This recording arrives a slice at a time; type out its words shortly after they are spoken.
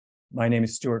My name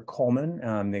is Stuart Coleman.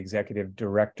 I'm the Executive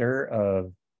Director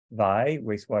of WAI,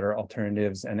 Wastewater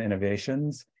Alternatives and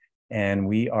Innovations, and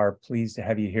we are pleased to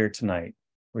have you here tonight.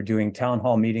 We're doing town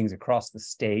hall meetings across the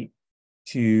state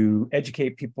to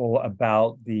educate people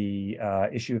about the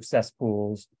issue of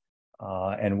cesspools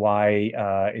and why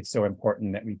it's so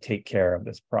important that we take care of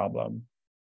this problem.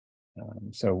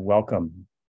 So welcome.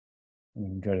 We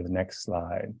can go to the next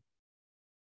slide.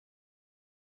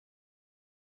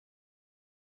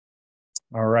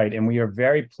 All right, and we are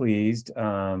very pleased.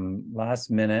 Last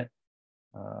minute,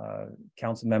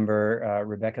 Council Member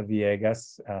Rebecca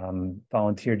Villegas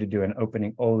volunteered to do an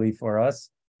opening Oli for us.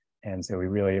 And so we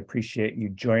really appreciate you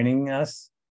joining us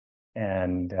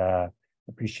and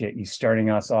appreciate you starting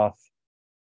us off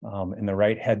in the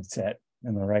right headset,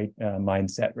 in the right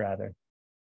mindset, rather.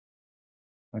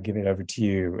 I'll give it over to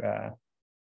you,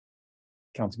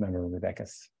 Councilmember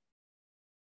Villegas.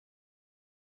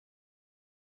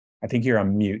 I think you're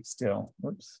on mute still.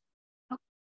 Whoops.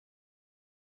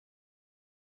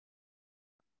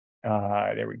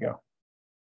 There we go.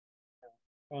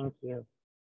 Thank you.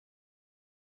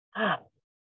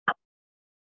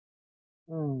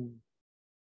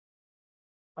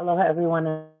 Aloha, everyone,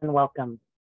 and welcome.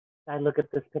 I look at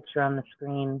this picture on the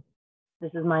screen.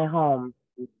 This is my home,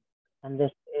 and this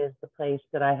is the place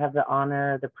that I have the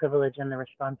honor, the privilege, and the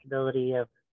responsibility of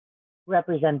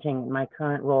representing my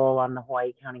current role on the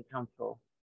Hawaii County Council.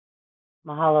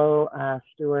 Mahalo,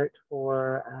 Stuart,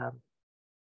 for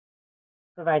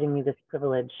providing me this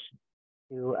privilege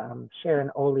to share an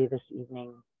Oli this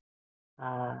evening.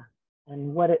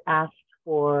 And what it asks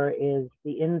for is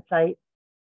the insight,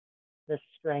 the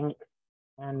strength,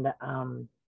 and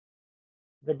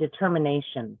the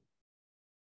determination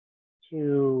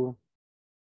to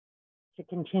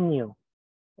continue.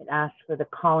 It asks for the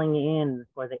calling in,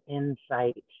 for the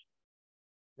insight,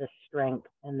 the strength,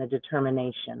 and the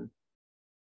determination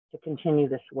to continue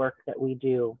this work that we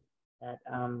do that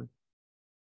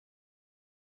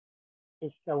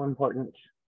is so important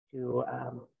to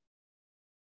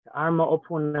our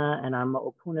mo'opuna and our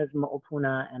mo'opuna's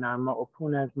mo'opuna and our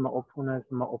mo'opuna's mo'opuna's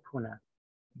mo'opuna.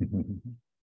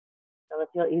 So if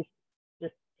you'll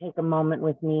just take a moment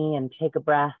with me and take a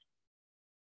breath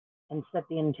and set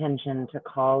the intention to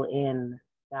call in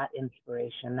that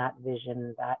inspiration, that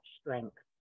vision, that strength.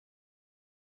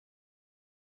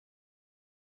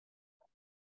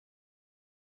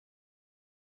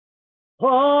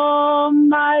 Ho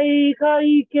mai ka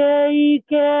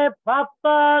ike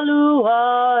papalua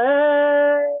e.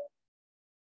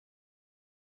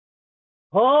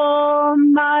 Ho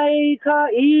mai ka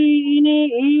ini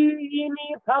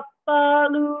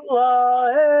papalua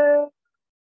e.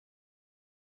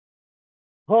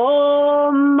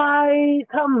 Ho mai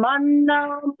ka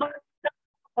mana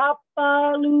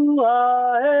papalua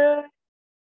e.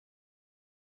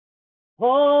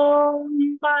 Ho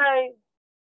mai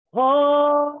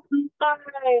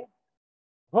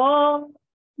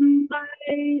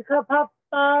ka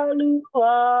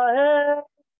papalua e.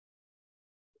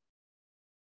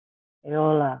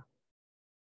 Eola.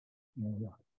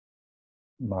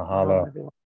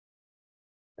 Mahalo.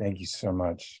 Thank you so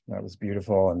much. That was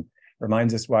beautiful and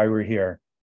reminds us why we're here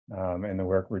and the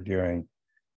work we're doing.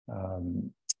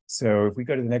 So if we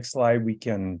go to the next slide, we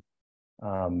can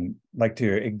like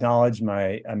to acknowledge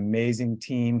my amazing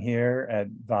team here at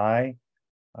WAI.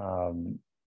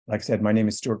 Like I said, my name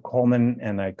is Stuart Coleman,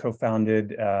 and I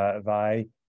co-founded WAI,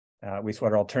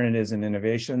 Wastewater Alternatives and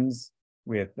Innovations,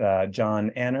 with John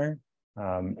Anner,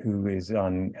 who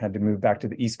had to move back to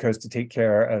the East Coast to take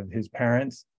care of his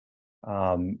parents.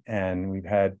 And we've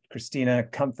had Christina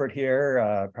Comfort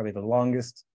here, probably the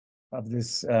longest of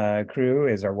this crew,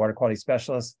 is our water quality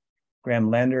specialist.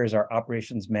 Graham Lander is our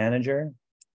operations manager.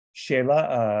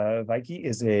 Shayla Vaiki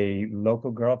is a local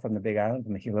girl from the Big Island,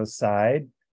 from the Hilo side.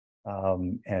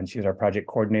 And she's our project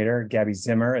coordinator. Gabby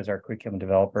Zimmer is our curriculum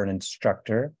developer and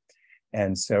instructor.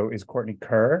 And so is Courtney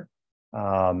Kerr, who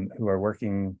are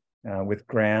working with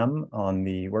Graham on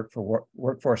the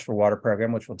Workforce for Water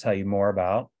program, which we'll tell you more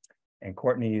about. And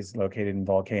Courtney is located in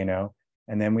Volcano.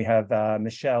 And then we have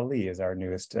Michelle Lee as our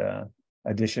newest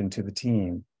addition to the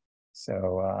team.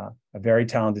 So a very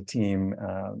talented team,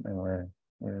 and we're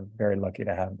very lucky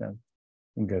to have them.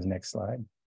 We can go to the next slide.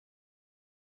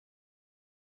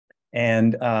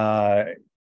 And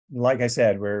like I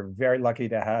said, we're very lucky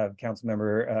to have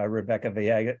Councilmember Rebecca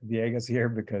Villegas here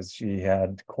because she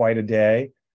had quite a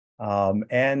day,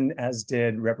 and as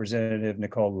did Representative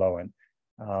Nicole Lowen.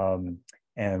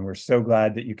 And we're so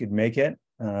glad that you could make it,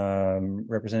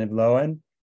 Representative Lowen.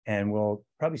 And we'll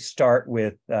probably start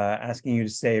with asking you to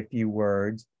say a few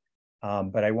words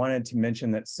But I wanted to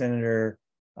mention that Senator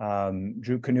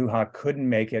Drew Kanuha couldn't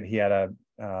make it. He had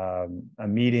a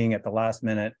meeting at the last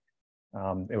minute.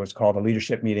 It was called a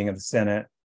leadership meeting of the Senate.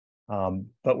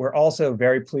 But we're also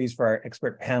very pleased for our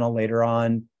expert panel later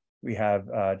on. We have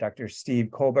Dr.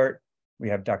 Steve Colbert, we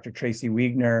have Dr. Tracy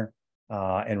Wiegner,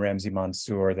 and Ramsey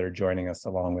Mansour that are joining us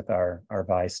along with our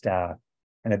WAI staff.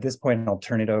 And at this point, I'll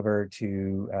turn it over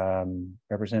to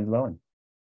Representative Lowen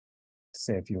to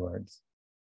say a few words.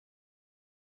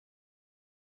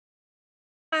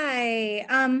 Hi,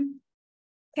 can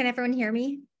everyone hear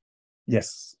me?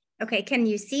 Yes. Okay, can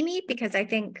you see me? Because I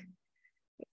think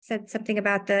it said something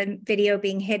about the video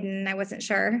being hidden. I wasn't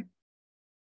sure.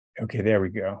 Okay, there we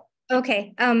go.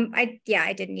 Okay,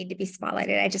 I didn't need to be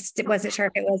spotlighted. I just wasn't sure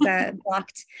if it was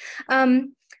blocked.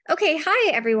 Okay,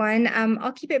 hi everyone.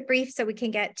 I'll keep it brief so we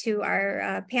can get to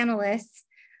our panelists.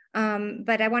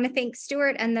 But I want to thank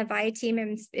Stuart and the WAI team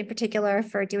in particular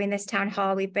for doing this town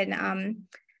hall. We've been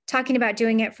talking about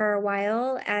doing it for a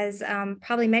while, as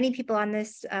probably many people on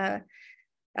this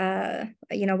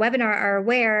webinar are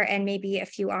aware, and maybe a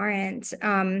few aren't.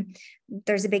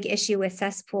 There's a big issue with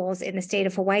cesspools in the state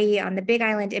of Hawaii, on the Big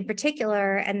Island in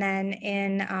particular, and then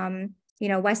in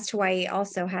West Hawaii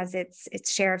also has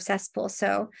its share of cesspools.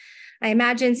 So I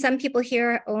imagine some people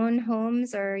here own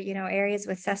homes or areas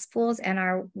with cesspools and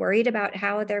are worried about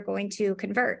how they're going to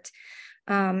convert.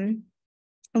 I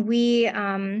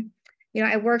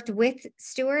worked with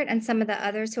Stuart and some of the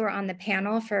others who are on the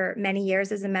panel for many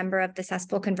years as a member of the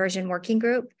Cesspool Conversion Working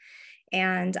Group.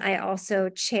 And I also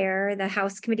chair the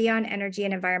House Committee on Energy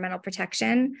and Environmental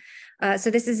Protection.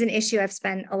 So this is an issue I've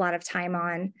spent a lot of time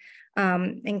on,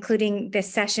 including this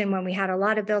session when we had a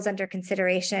lot of bills under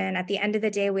consideration. At the end of the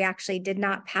day, we actually did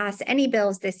not pass any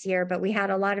bills this year, but we had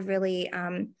a lot of really,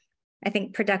 I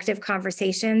think, productive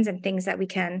conversations and things that we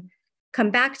can come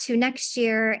back to next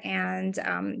year, and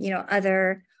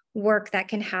other work that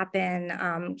can happen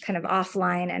kind of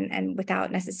offline and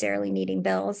without necessarily needing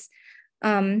bills.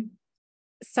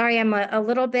 Sorry, I'm a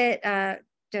little bit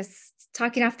just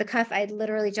talking off the cuff. I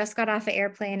literally just got off an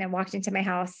airplane and walked into my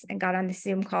house and got on the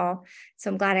Zoom call.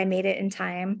 So I'm glad I made it in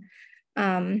time.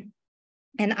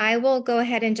 And I will go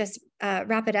ahead and just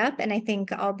wrap it up. And I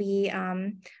think I'll be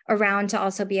around to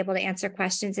also be able to answer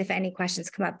questions if any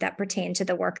questions come up that pertain to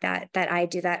the work that I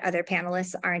do that other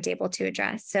panelists aren't able to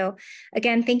address. So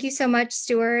again, thank you so much,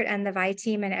 Stuart and the WAI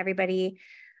team and everybody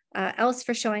else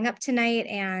for showing up tonight,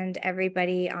 and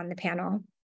everybody on the panel.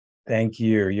 Thank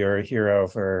you. You're a hero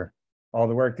for all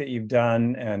the work that you've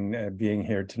done and being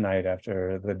here tonight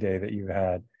after the day that you've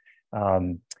had.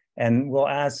 And we'll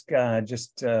ask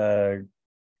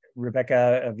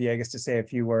Rebecca Villegas to say a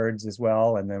few words as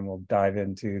well, and then we'll dive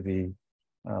into the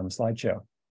slideshow.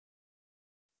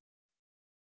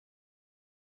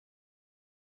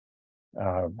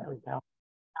 There we go.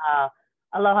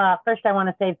 Aloha. First, I want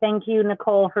to say thank you,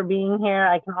 Nicole, for being here.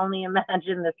 I can only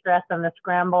imagine the stress and the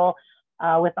scramble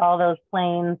with all those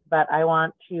planes, but I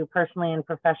want to personally and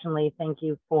professionally thank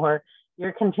you for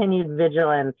your continued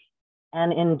vigilance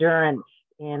and endurance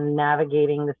in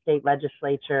navigating the state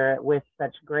legislature with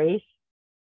such grace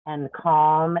and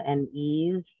calm and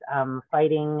ease,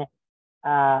 fighting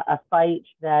a fight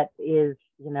that is,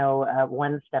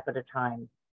 one step at a time.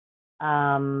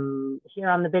 Here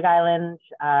on the Big Island,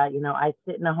 I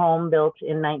sit in a home built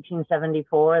in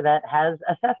 1974 that has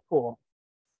a cesspool,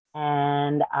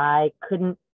 and I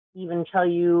couldn't even tell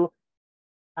you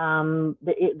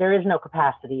there is no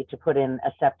capacity to put in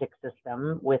a septic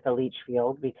system with a leach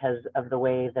field because of the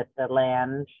way that the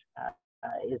land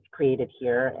is created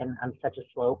here and on such a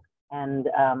slope, and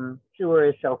sewer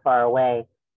is so far away.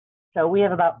 So we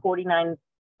have about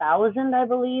 49,000, I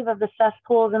believe, of the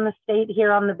cesspools in the state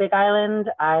here on the Big Island.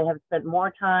 I have spent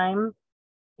more time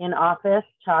in office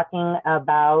talking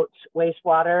about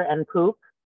wastewater and poop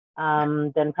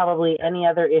than probably any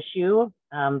other issue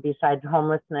besides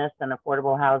homelessness and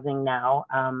affordable housing now.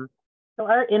 So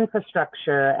our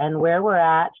infrastructure and where we're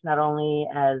at, not only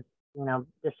as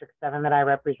District 7 that I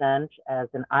represent, as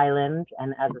an island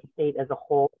and as a state as a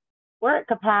whole, we're at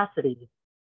capacity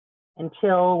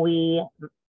until we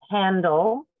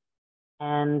handle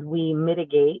and we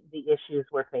mitigate the issues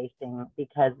we're facing,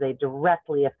 because they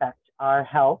directly affect our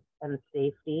health and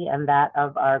safety and that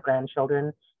of our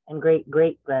grandchildren and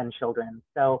great-great-grandchildren.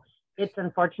 So it's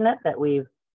unfortunate that we've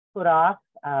put off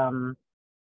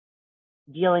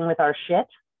dealing with our shit,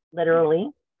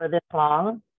 literally, for this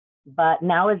long, but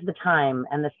now is the time,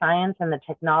 and the science and the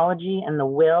technology and the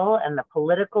will and the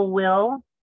political will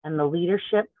and the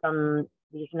leadership from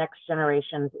these next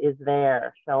generations is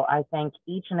there. So I thank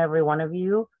each and every one of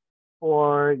you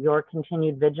for your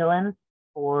continued vigilance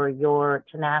for your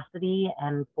tenacity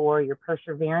and for your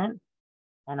perseverance.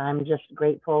 And I'm just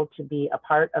grateful to be a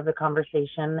part of the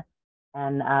conversation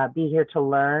and be here to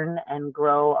learn and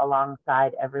grow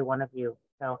alongside every one of you.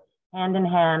 So hand in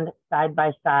hand, side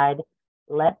by side,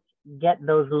 let's get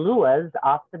those luas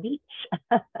off the beach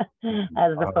as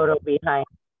the photo behind.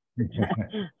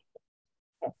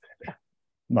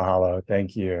 Mahalo,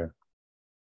 thank you.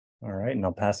 All right, and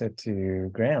I'll pass it to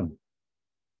Graham.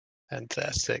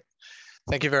 Fantastic.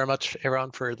 Thank you very much,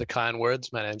 everyone, for the kind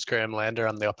words. My name is Graham Lander.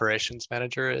 I'm the operations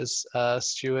manager, as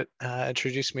Stuart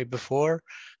introduced me before.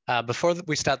 Before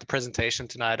we start the presentation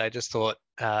tonight, I just thought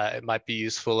it might be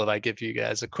useful if I give you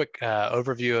guys a quick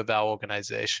overview of our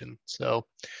organization. So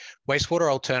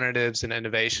Wastewater Alternatives and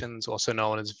Innovations, also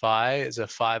known as WAI, is a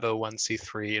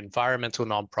 501c3 environmental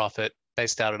nonprofit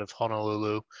based out of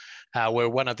Honolulu. We're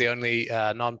one of the only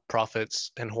nonprofits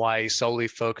in Hawaii solely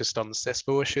focused on the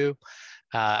cesspool issue.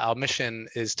 Our mission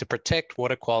is to protect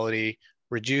water quality,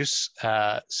 reduce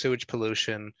sewage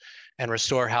pollution, and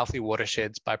restore healthy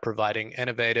watersheds by providing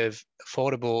innovative,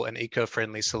 affordable, and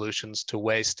eco-friendly solutions to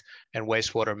waste and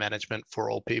wastewater management for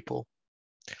all people.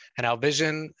 And our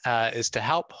vision is to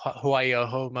help Hawaii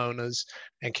homeowners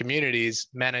and communities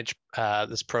manage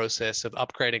this process of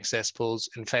upgrading cesspools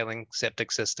and failing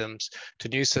septic systems to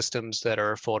new systems that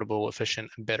are affordable,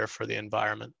 efficient, and better for the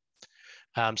environment.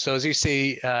 So as you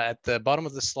see at the bottom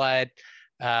of the slide,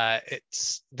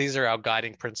 these are our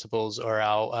guiding principles or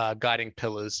our guiding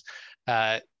pillars.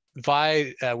 WAI,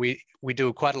 we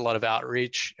do quite a lot of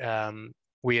outreach.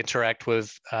 We interact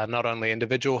with not only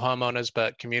individual homeowners,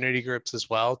 but community groups as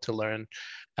well to learn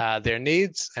their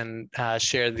needs and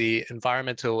share the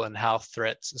environmental and health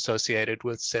threats associated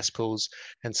with cesspools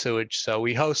and sewage. So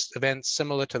we host events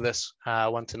similar to this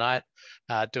one tonight,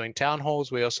 doing town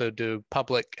halls. We also do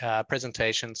public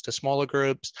presentations to smaller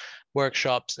groups,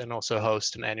 workshops, and also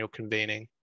host an annual convening.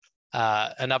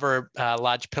 Another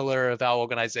large pillar of our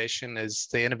organization is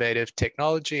the innovative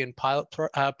technology and pilot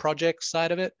project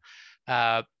side of it.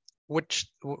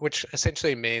 Which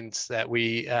essentially means that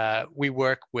we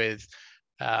work with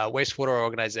wastewater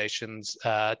organizations,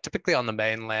 typically on the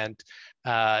mainland,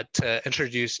 to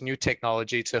introduce new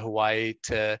technology to Hawaii,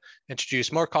 to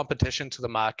introduce more competition to the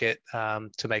market,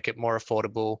 to make it more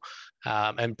affordable,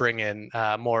 and bring in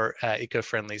more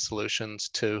eco-friendly solutions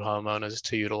to homeowners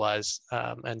to utilize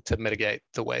and to mitigate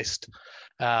the waste.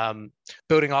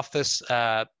 Building off this,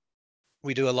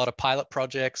 we do a lot of pilot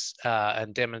projects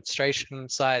and demonstration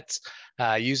sites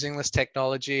using this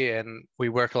technology, and we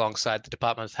work alongside the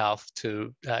Department of Health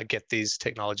to get these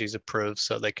technologies approved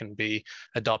so they can be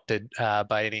adopted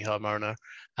by any homeowner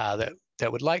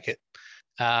that would like it.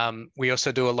 We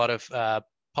also do a lot of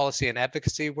policy and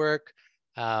advocacy work.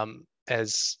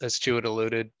 As Stuart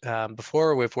alluded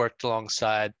before, we've worked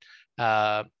alongside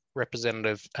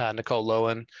Representative Nicole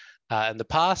Lowen in the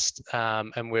past,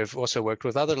 and we've also worked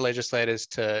with other legislators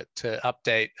to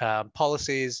update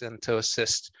policies and to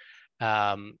assist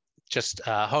just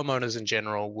homeowners in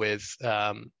general with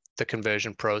the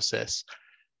conversion process.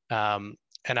 And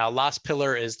our last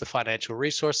pillar is the financial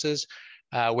resources.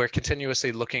 We're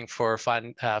continuously looking for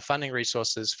funding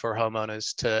resources for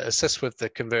homeowners to assist with the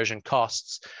conversion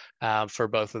costs for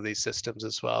both of these systems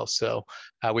as well. So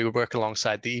we would work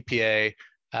alongside the EPA,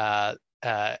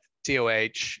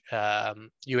 DOH,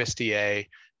 USDA,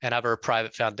 and other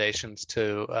private foundations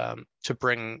to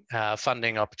bring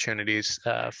funding opportunities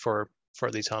for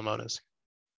these homeowners.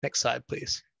 Next slide,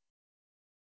 please.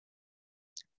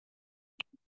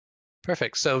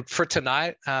 Perfect. So for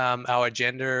tonight, our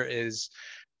agenda is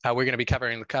we're going to be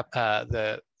covering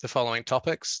the following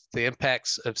topics: the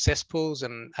impacts of cesspools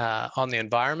and on the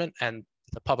environment and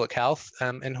the public health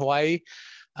in Hawaii.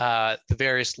 The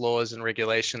various laws and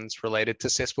regulations related to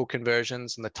cesspool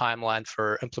conversions and the timeline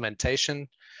for implementation,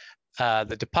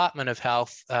 the Department of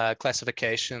Health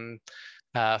classification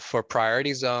for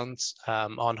priority zones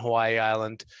on Hawaii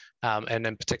Island, and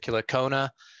in particular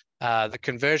Kona, the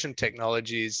conversion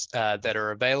technologies that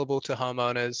are available to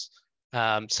homeowners,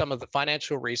 some of the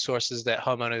financial resources that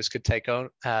homeowners could take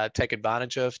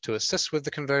advantage of to assist with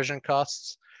the conversion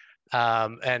costs.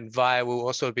 And WAI will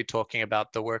also be talking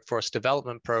about the workforce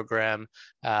development program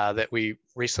that we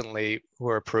recently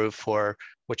were approved for,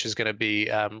 which is going to be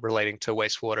relating to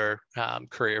wastewater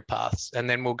career paths. And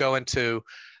then we'll go into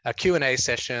a Q&A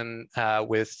session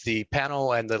with the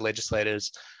panel and the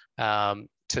legislators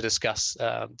to discuss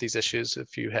these issues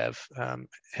if you have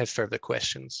further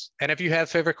questions. And if you have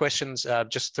further questions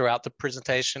just throughout the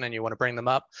presentation and you want to bring them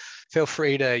up, feel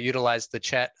free to utilize the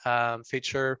chat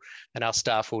feature, and our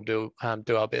staff will do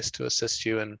our best to assist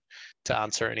you and to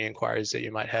answer any inquiries that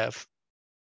you might have.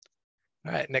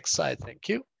 All right, next slide, thank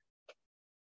you.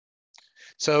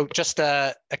 So just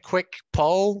a quick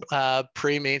poll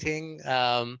pre-meeting.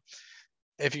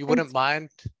 If you wouldn't mind,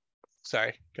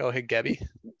 sorry, go ahead, Gabby.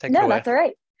 Take it away. No, that's all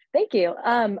right. Thank you.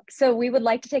 So we would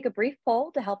like to take a brief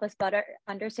poll to help us better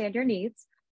understand your needs.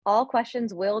 All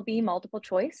questions will be multiple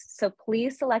choice, so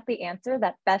please select the answer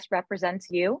that best represents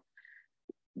you.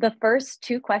 The first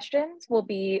two questions will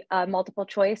be multiple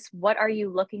choice. What are you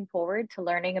looking forward to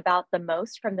learning about the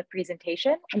most from the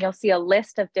presentation? And you'll see a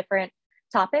list of different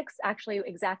topics, actually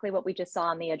exactly what we just saw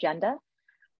on the agenda.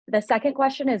 The second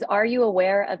question is, are you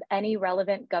aware of any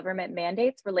relevant government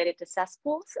mandates related to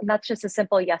cesspools? And that's just a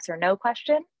simple yes or no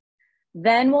question.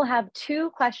 Then we'll have two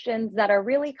questions that are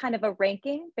really kind of a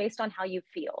ranking based on how you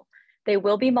feel. They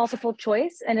will be multiple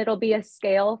choice, and it'll be a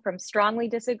scale from strongly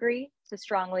disagree to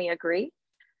strongly agree.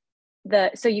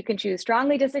 So you can choose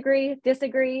strongly disagree,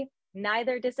 disagree,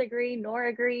 neither disagree nor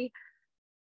agree,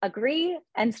 agree,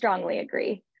 and strongly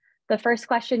agree. The first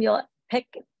question you'll pick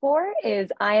for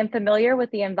is, I am familiar with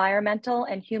the environmental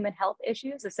and human health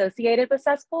issues associated with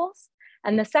cesspools.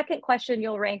 And the second question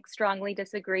you'll rank strongly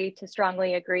disagree to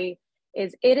strongly agree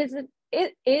is, it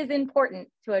is important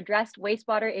to address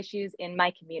wastewater issues in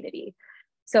my community.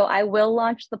 So I will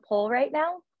launch the poll right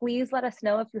now. Please let us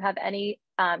know if you have any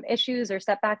issues or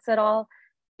setbacks at all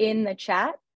in the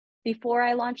chat. Before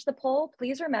I launch the poll,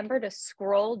 please remember to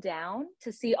scroll down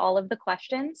to see all of the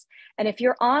questions. And if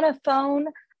you're on a phone,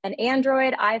 an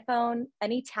Android, iPhone,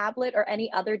 any tablet, or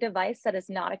any other device that is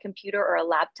not a computer or a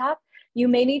laptop, you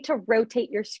may need to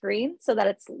rotate your screen so that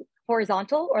it's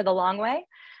horizontal or the long way.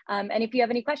 And if you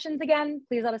have any questions, again,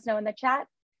 please let us know in the chat.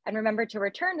 And remember to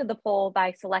return to the poll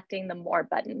by selecting the More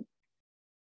button.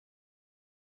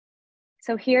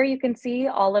 So here you can see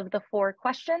all of the 4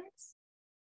 questions.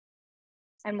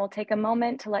 And we'll take a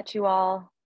moment to let you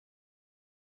all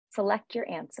select your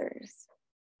answers.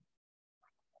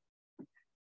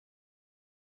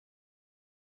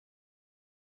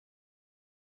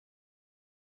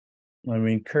 And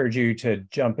we encourage you to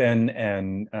jump in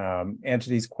and answer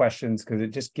these questions, because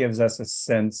it just gives us a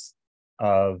sense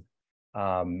of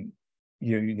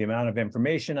the amount of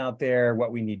information out there,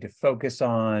 what we need to focus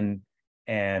on,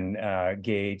 and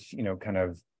gauge, kind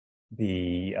of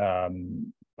the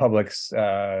public's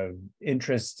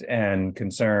interest and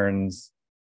concerns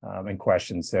and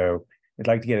questions. So we'd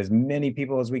like to get as many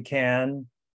people as we can.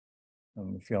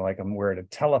 I feel like we're at a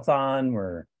telethon.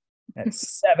 We're at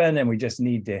 7 and we just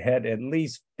need to hit at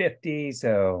least 50.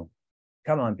 So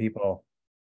come on, people,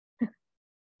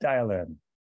 dial in.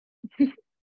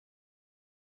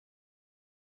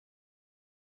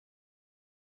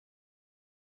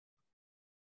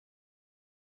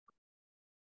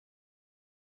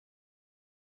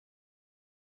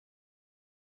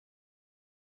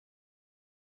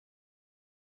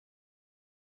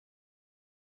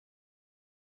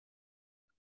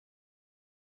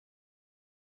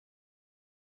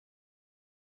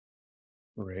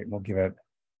 Great, we'll give it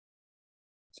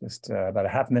just about a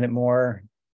half minute more.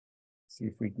 See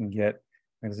if we can get,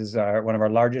 this is one of our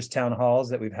largest town halls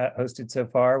that we've hosted so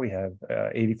far. We have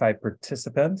 85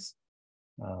 participants.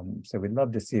 So we'd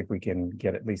love to see if we can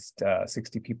get at least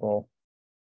 60 people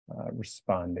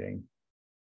responding.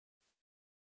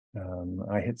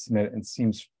 I hit submit and it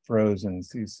seems frozen.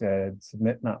 Sue said,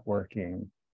 submit not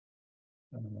working.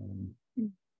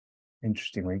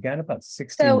 Interesting. We got about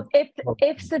 60. So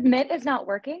if submit is not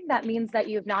working, that means that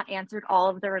you have not answered all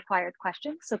of the required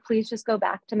questions. So please just go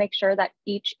back to make sure that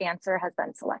each answer has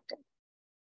been selected.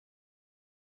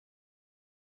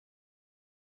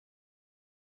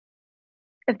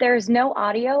 If there is no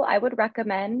audio, I would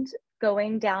recommend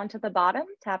going down to the bottom,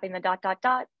 tapping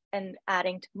the ... and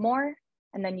adding to more,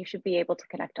 and then you should be able to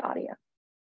connect to audio.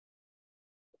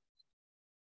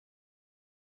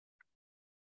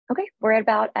 Okay, we're at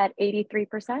about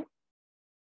 83%.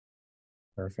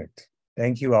 Perfect.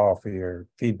 Thank you all for your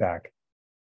feedback.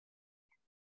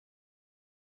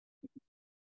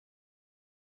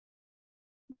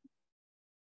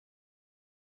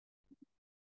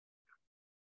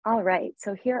 All right,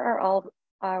 so here are all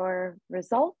our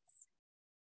results.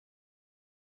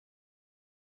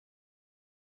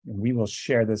 We will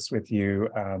share this with you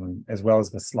as well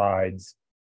as the slides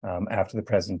after the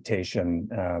presentation.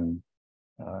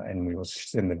 And we will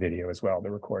send the video as well,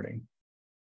 the recording.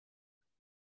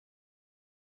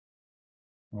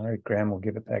 All right, Graham, we'll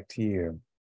give it back to you.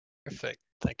 Perfect,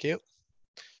 thank you.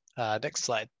 Next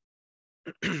slide.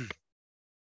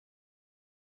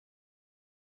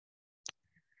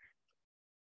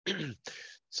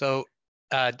 So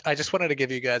I just wanted to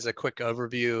give you guys a quick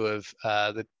overview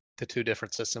of the 2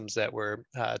 different systems that we're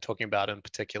talking about in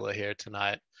particular here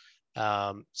tonight.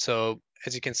 So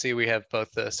as you can see, we have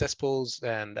both the cesspools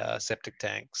and septic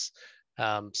tanks.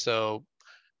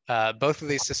 Both of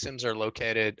these systems are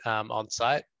located on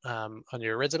site on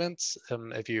your residence.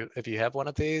 If you have one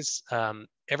of these,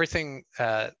 everything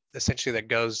essentially that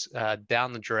goes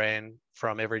down the drain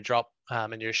from every drop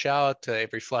in your shower to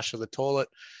every flush of the toilet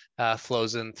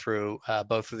flows in through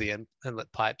both of the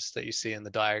inlet pipes that you see in the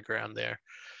diagram there.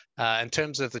 In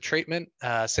terms of the treatment,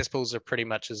 cesspools are pretty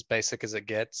much as basic as it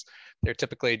gets. They're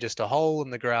typically just a hole in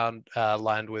the ground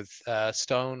lined with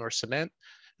stone or cement.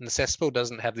 And the cesspool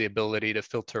doesn't have the ability to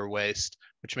filter waste,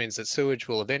 which means that sewage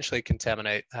will eventually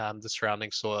contaminate the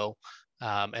surrounding soil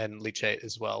and leachate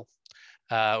as well.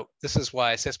 This is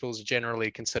why cesspools are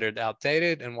generally considered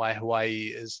outdated and why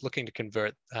Hawaii is looking to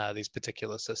convert these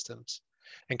particular systems.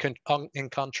 In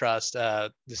contrast,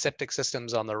 the septic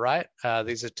systems on the right,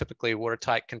 these are typically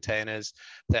watertight containers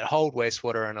that hold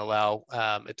wastewater and allow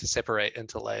it to separate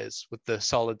into layers, with the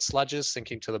solid sludges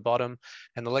sinking to the bottom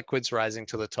and the liquids rising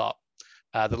to the top.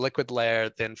 The liquid layer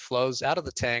then flows out of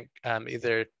the tank,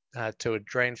 either to a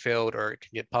drain field or it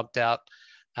can get pumped out.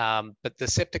 But the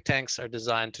septic tanks are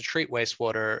designed to treat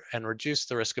wastewater and reduce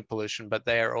the risk of pollution, but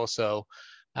they are also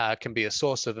can be a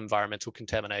source of environmental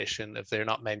contamination if they're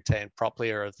not maintained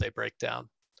properly or if they break down.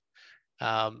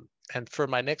 And for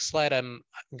my next slide, I'm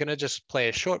going to just play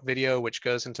a short video which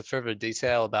goes into further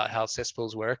detail about how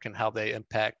cesspools work and how they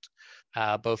impact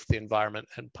both the environment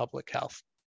and public health.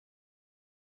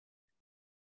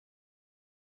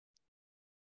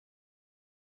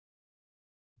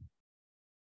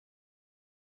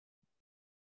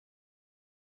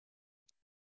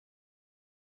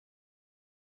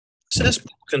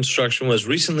 Cesspool construction was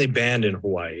recently banned in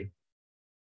Hawaii.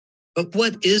 But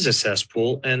what is a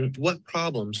cesspool and what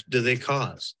problems do they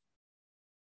cause?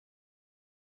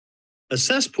 A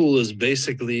cesspool is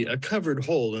basically a covered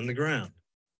hole in the ground.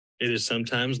 It is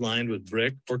sometimes lined with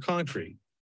brick or concrete.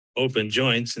 Open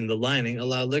joints in the lining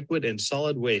allow liquid and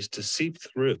solid waste to seep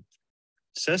through.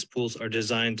 Cesspools are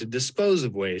designed to dispose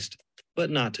of waste, but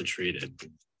not to treat it.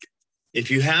 If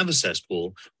you have a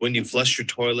cesspool, when you flush your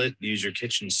toilet, use your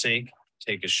kitchen sink,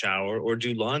 take a shower, or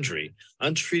do laundry,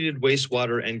 untreated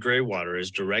wastewater and gray water is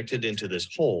directed into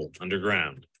this hole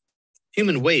underground.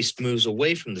 Human waste moves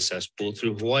away from the cesspool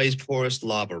through Hawaii's porous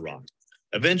lava rock.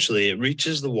 Eventually, it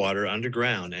reaches the water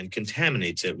underground and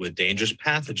contaminates it with dangerous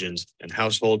pathogens and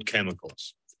household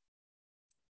chemicals.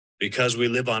 Because we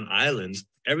live on islands,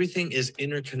 everything is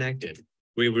interconnected.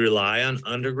 We rely on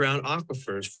underground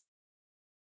aquifers.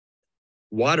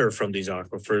 Water from these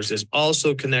aquifers is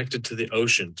also connected to the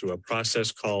ocean through a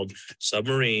process called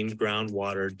submarine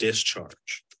groundwater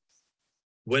discharge.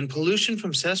 When pollution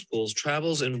from cesspools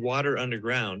travels in water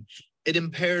underground, it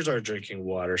impairs our drinking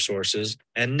water sources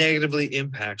and negatively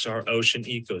impacts our ocean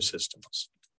ecosystems.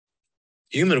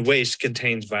 Human waste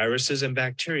contains viruses and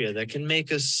bacteria that can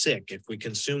make us sick if we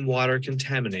consume water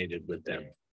contaminated with them.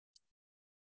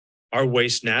 Our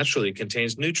waste naturally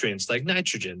contains nutrients like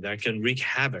nitrogen that can wreak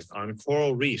havoc on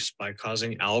coral reefs by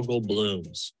causing algal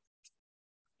blooms.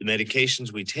 The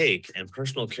medications we take and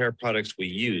personal care products we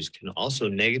use can also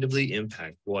negatively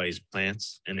impact Hawaii's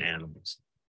plants and animals.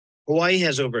 Hawaii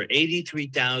has over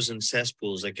 83,000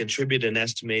 cesspools that contribute an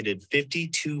estimated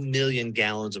 52 million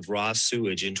gallons of raw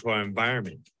sewage into our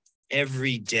environment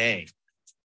every day.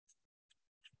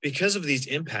 Because of these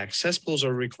impacts, cesspools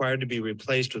are required to be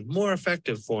replaced with more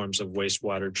effective forms of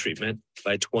wastewater treatment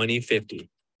by 2050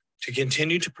 to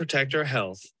continue to protect our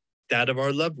health, that of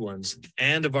our loved ones,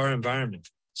 and of our environment.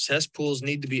 Cesspools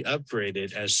need to be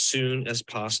upgraded as soon as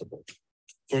possible.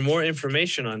 For more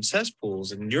information on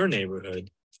cesspools in your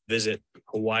neighborhood, visit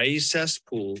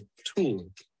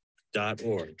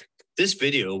hawaiicesspooltool.org. This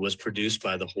video was produced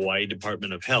by the Hawaii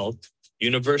Department of Health,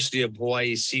 University of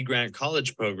Hawaii Sea Grant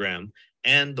College Program,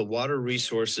 and the Water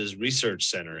Resources Research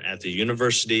Center at the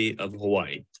University of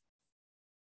Hawaii.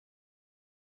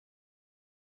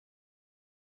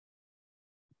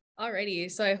 Alrighty,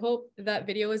 so I hope that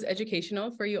video was educational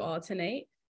for you all tonight.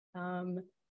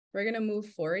 We're gonna move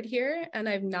forward here, and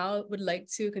I now would like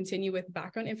to continue with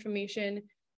background information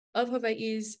of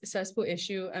Hawaii's cesspool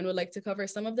issue and would like to cover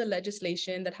some of the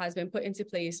legislation that has been put into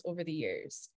place over the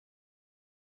years.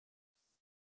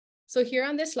 So here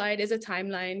on this slide is a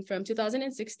timeline from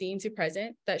 2016 to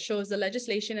present that shows the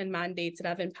legislation and mandates that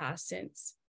have been passed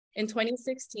since. In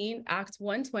 2016, Act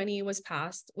 120 was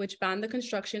passed, which banned the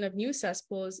construction of new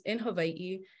cesspools in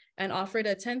Hawaii and offered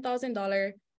a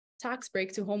 $10,000 tax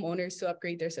break to homeowners to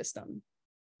upgrade their system.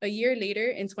 A year later,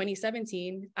 in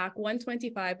 2017, Act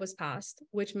 125 was passed,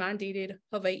 which mandated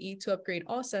Hawaii to upgrade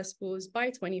all cesspools by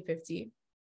 2050.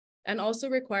 and also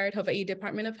required Hawaii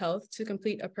Department of Health to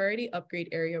complete a priority upgrade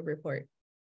area report.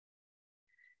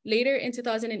 Later in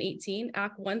 2018,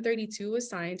 Act 132 was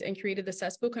signed and created the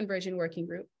Cesspool Conversion Working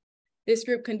Group. This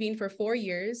group convened for 4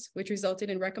 years, which resulted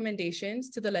in recommendations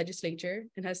to the legislature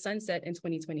and has sunset in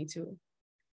 2022.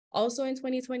 Also in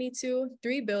 2022,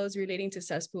 3 bills relating to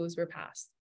cesspools were passed.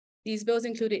 These bills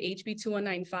included HB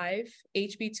 2195,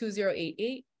 HB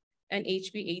 2088, and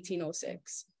HB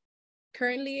 1806.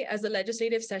 Currently, as the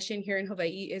legislative session here in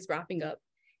Hawaii is wrapping up,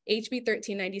 HB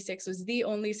 1396 was the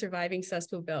only surviving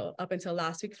cesspool bill up until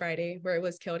last week Friday, where it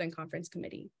was killed in conference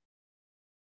committee.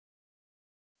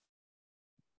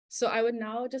 So I would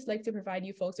now just like to provide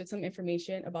you folks with some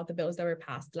information about the bills that were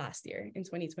passed last year in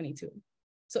 2022.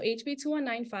 So HB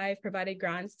 2195 provided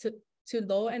grants to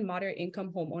low and moderate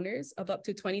income homeowners of up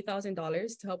to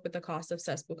 $20,000 to help with the cost of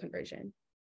cesspool conversion.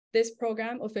 This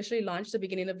program officially launched the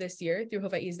beginning of this year through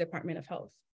Hawaii's Department of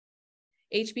Health.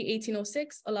 HB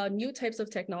 1806 allowed new types of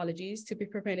technologies to be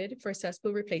permitted for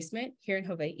cesspool replacement here in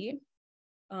Hawaii,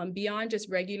 beyond just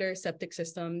regular septic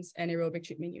systems and aerobic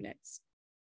treatment units.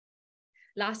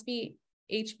 Lastly,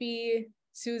 HB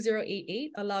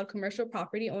 2088 allowed commercial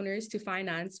property owners to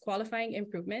finance qualifying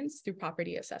improvements through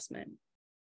property assessment.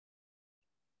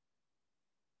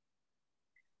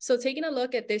 So taking a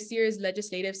look at this year's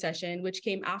legislative session, which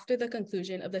came after the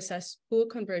conclusion of the Cesspool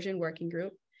Conversion Working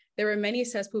Group, there were many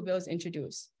cesspool bills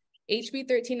introduced. HB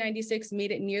 1396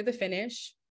 made it near the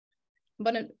finish,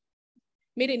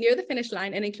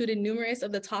 line and included numerous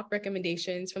of the top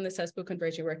recommendations from the Cesspool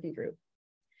Conversion Working Group.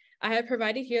 I have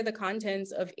provided here the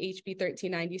contents of HB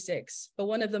 1396, but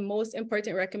one of the most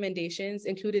important recommendations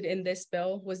included in this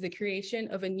bill was the creation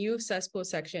of a new cesspool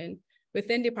section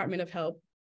within Department of Health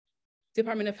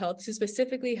to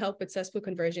specifically help with cesspool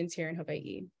conversions here in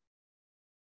Hawaii.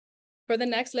 For the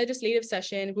next legislative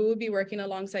session, we will be working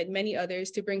alongside many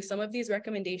others to bring some of these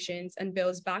recommendations and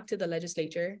bills back to the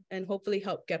legislature and hopefully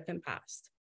help get them passed.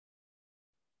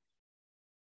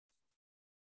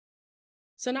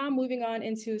 So now moving on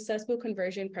into cesspool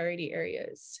conversion priority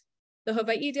areas. The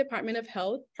Hawaii Department of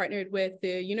Health partnered with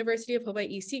the University of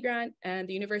Hawaii Sea Grant and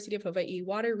the University of Hawaii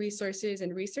Water Resources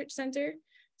and Research Center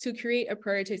to create a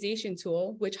prioritization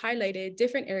tool which highlighted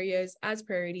different areas as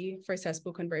priority for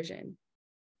cesspool conversion.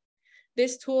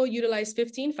 This tool utilized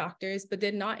 15 factors, but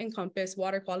did not encompass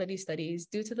water quality studies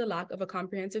due to the lack of a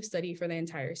comprehensive study for the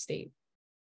entire state.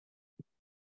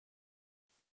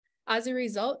 As a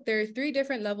result, there are 3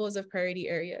 different levels of priority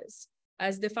areas.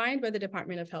 As defined by the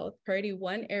Department of Health, priority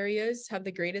 1 areas have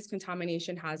the greatest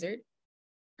contamination hazard.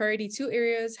 Priority 2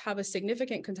 areas have a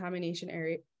significant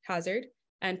contamination hazard,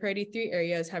 and priority 3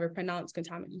 areas have a pronounced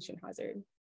contamination hazard.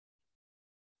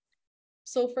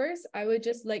 So first, I would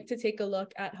just like to take a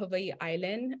look at Hawaii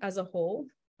Island as a whole.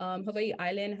 Hawaii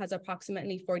Island has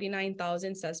approximately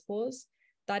 49,000 cesspools.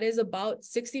 That is about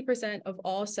 60% of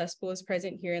all cesspools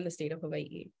present here in the state of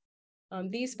Hawaii.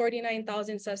 These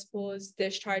 49,000 cesspools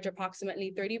discharge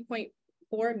approximately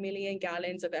 30.4 million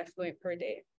gallons of effluent per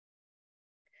day.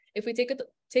 If we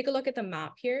take a look at the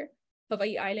map here,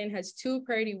 Hawaii Island has 2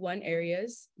 priority 1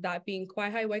 areas, that being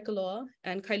Waikoloa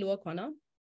and Kailua-Kona.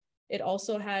 It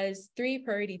also has 3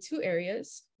 priority 2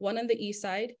 areas, 1 on the east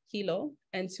side, Hilo,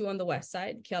 and 2 on the west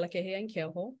side, Kealakahe and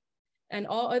Keoho. And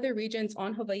all other regions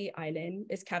on Hawaii Island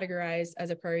is categorized as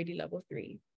a priority level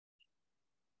 3.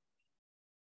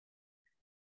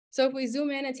 So if we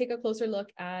zoom in and take a closer look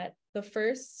at the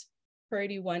first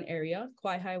priority 1 area,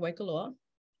 Waikoloa,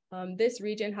 this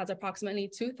region has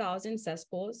approximately 2,000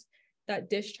 cesspools that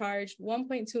discharge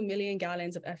 1.2 million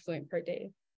gallons of effluent per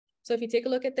day. So if you take a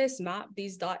look at this map,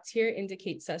 these dots here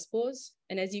indicate cesspools.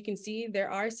 And as you can see, there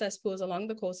are cesspools along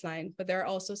the coastline, but there are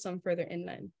also some further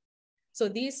inland. So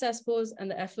these cesspools and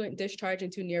the effluent discharge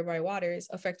into nearby waters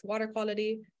affect water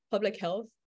quality, public health,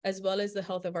 as well as the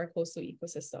health of our coastal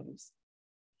ecosystems.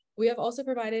 We have also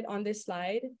provided on this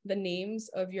slide the names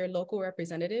of your local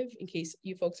representative in case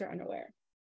you folks are unaware.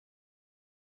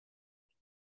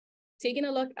 Taking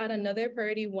a look at another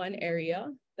priority 1 area,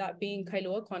 that being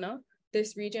Kailua-Kona,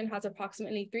 this region has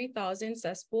approximately 3,000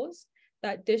 cesspools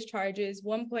that discharges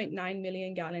 1.9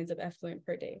 million gallons of effluent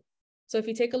per day. So if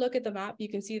you take a look at the map, you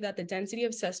can see that the density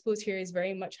of cesspools here is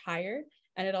very much higher,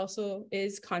 and it also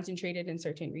is concentrated in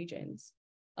certain regions.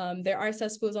 There are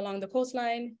cesspools along the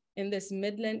coastline, in this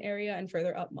midland area, and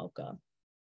further up Mauka.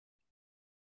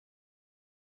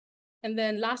 And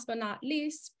then last but not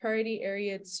least, priority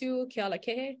area 2,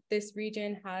 Kealakahe. This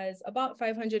region has about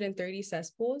 530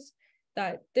 cesspools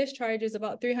that discharges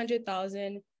about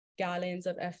 300,000 gallons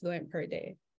of effluent per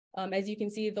day. As you can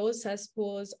see, those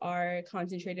cesspools are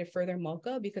concentrated further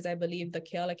Mocha because I believe the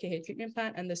Kailua-Kona treatment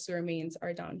plant and the sewer mains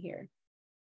are down here.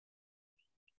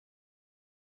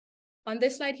 On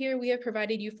this slide here, we have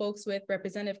provided you folks with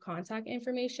representative contact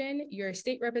information, your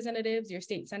state representatives, your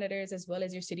state senators, as well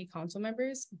as your city council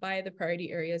members by the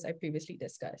priority areas I previously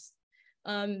discussed.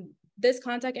 This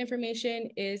contact information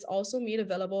is also made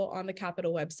available on the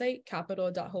Capitol website,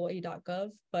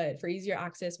 capitol.hawaii.gov, but for easier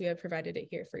access, we have provided it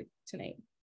here for tonight.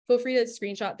 Feel free to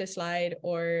screenshot this slide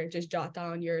or just jot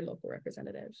down your local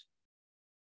representative.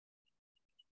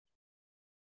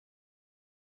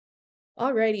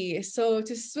 Alrighty, so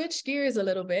to switch gears a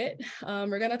little bit,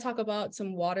 we're gonna talk about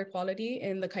some water quality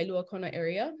in the Kailua-Kona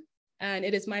area. And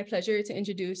it is my pleasure to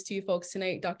introduce to you folks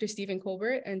tonight, Dr. Stephen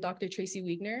Colbert and Dr. Tracy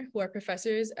Wiegner, who are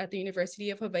professors at the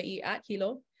University of Hawaii at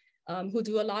Hilo, who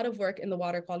do a lot of work in the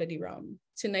water quality realm.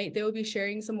 Tonight, they will be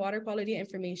sharing some water quality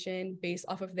information based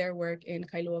off of their work in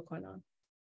Kailua-Kona.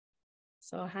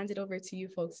 So I'll hand it over to you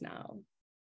folks now.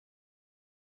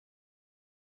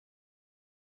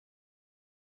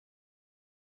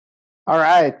 All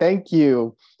right, thank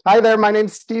you. Hi there, my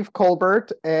name's Steve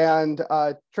Colbert, and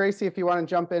Tracy, if you want to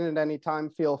jump in at any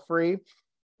time, feel free.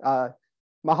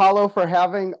 Mahalo for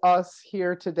having us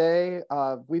here today.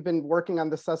 We've been working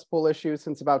on the cesspool issue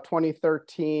since about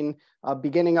 2013,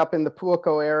 beginning up in the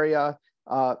Puako area,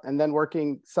 and then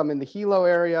working some in the Hilo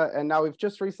area, and now we've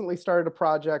just recently started a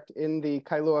project in the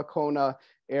Kailua-Kona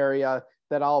area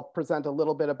that I'll present a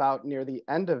little bit about near the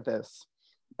end of this.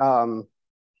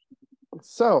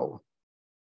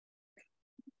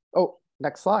 Oh,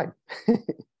 next slide.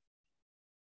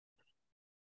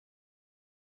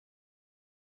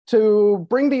 To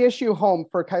bring the issue home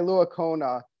for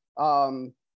Kailua-Kona,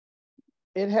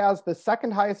 it has the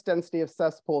second highest density of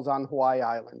cesspools on Hawaii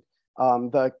Island.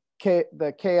 The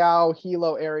Keau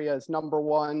Hilo area is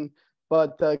 #1,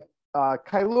 but the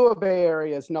Kailua Bay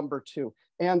area is #2.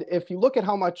 And if you look at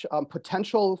how much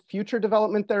potential future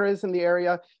development there is in the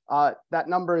area, that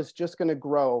number is just going to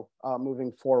grow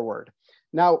moving forward.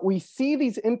 Now, we see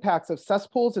these impacts of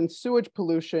cesspools and sewage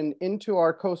pollution into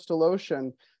our coastal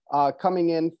ocean coming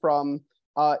in from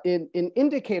in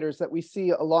indicators that we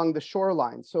see along the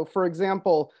shoreline. So for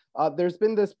example, there's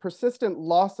been this persistent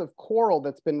loss of coral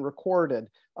that's been recorded,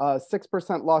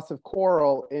 6% loss of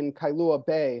coral in Kailua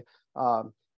Bay.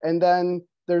 And then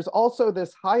there's also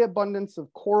this high abundance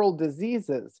of coral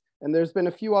diseases. And there's been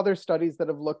a few other studies that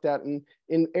have looked at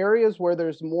in areas where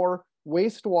there's more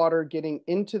wastewater getting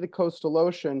into the coastal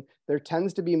ocean, there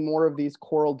tends to be more of these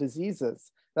coral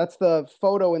diseases. That's the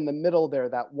photo in the middle there,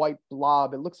 that white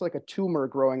blob. It looks like a tumor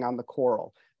growing on the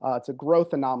coral. It's a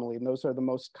growth anomaly, and those are the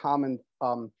most common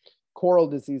coral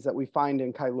disease that we find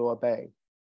in Kailua Bay.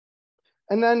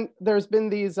 And then there's been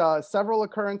these several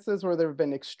occurrences where there have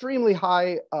been extremely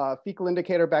high fecal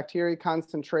indicator bacteria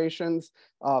concentrations,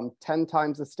 10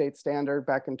 times the state standard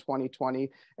back in 2020.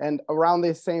 And around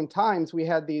the same times, we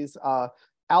had these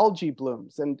algae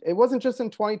blooms. And it wasn't just in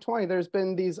 2020, there's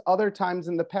been these other times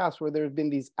in the past where there's been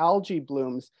these algae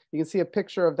blooms. You can see a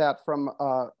picture of that from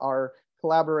our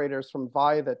collaborators from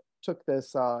WAI that took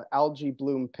this algae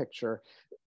bloom picture.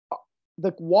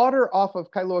 The water off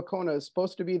of Kailua-Kona is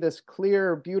supposed to be this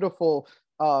clear, beautiful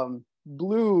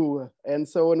blue. And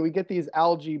so when we get these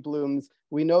algae blooms,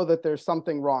 we know that there's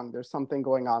something wrong. There's something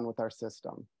going on with our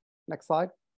system. Next slide.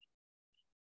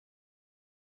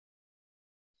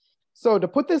 So to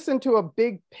put this into a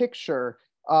big picture,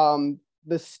 the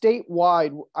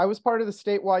statewide, I was part of the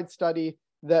statewide study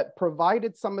that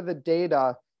provided some of the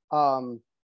data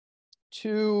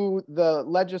to the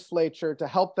legislature to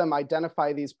help them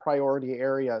identify these priority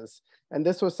areas. And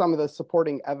this was some of the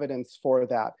supporting evidence for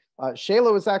that.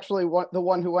 Shayla was actually the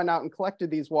one who went out and collected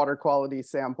these water quality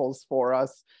samples for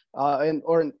us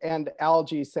and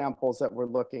algae samples that we're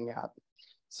looking at.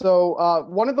 So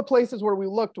one of the places where we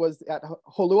looked was at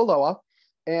Holualoa.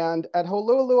 And at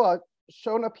Holualoa,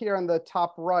 shown up here on the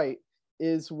top right,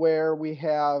 is where we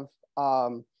have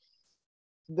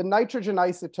the nitrogen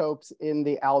isotopes in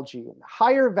the algae.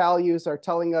 Higher values are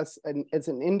telling us, it's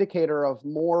an indicator of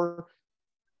more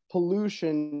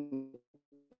pollution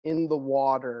in the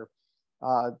water.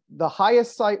 The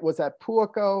highest site was at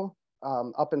Puako,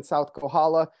 up in South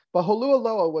Kohala, but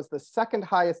Holualoa was the second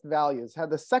highest values, had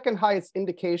the second highest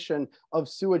indication of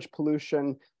sewage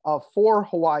pollution for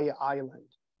Hawaii Island.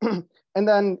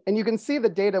 And you can see the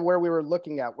data where we were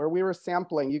looking at, where we were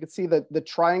sampling. You can see the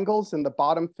triangles in the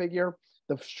bottom figure,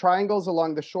 the triangles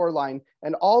along the shoreline,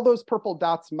 and all those purple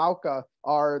dots, Mauka,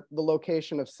 are the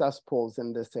location of cesspools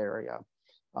in this area.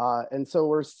 And so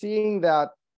we're seeing that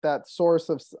source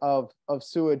of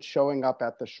sewage showing up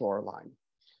at the shoreline.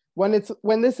 when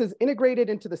this is integrated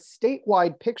into the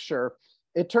statewide picture,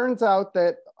 it turns out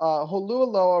that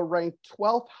Holualoa ranked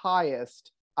 12th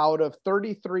highest out of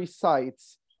 33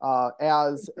 sites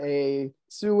as a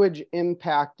sewage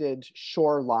impacted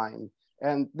shoreline.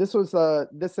 And this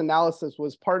analysis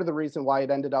was part of the reason why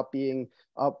it ended up being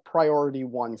a priority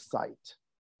 1 site.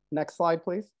 Next slide,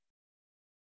 please.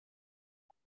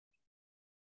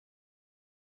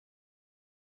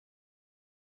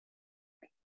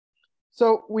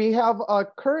 So we have a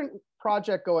current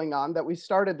project going on that we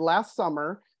started last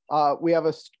summer. We have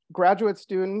a graduate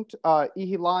student,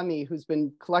 Ihilani, who's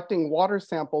been collecting water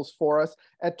samples for us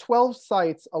at 12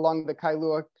 sites along the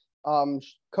Kailua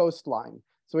coastline.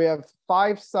 So we have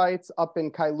 5 sites up in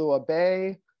Kailua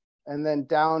Bay, and then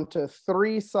down to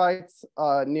 3 sites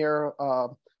near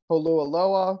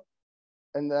Holualoa,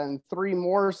 and then 3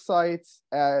 more sites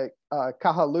at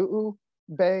Kahaluu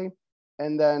Bay,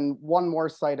 and then 1 more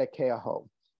site at Keaho.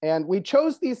 And we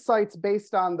chose these sites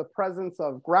based on the presence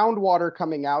of groundwater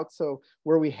coming out, so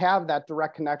where we have that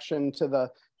direct connection to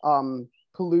the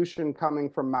pollution coming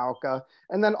from Mauka,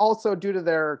 and then also due to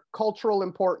their cultural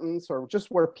importance or just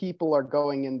where people are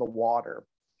going in the water.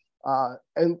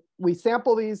 And we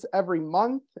sample these every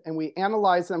month, and we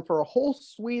analyze them for a whole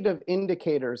suite of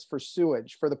indicators for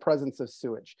sewage, for the presence of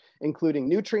sewage, including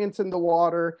nutrients in the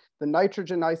water, the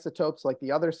nitrogen isotopes like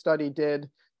the other study did,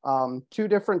 2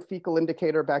 different fecal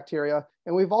indicator bacteria,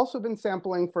 and we've also been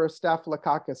sampling for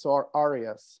Staphylococcus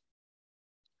aureus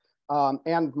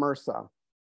and MRSA.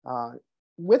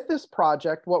 With this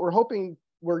project, what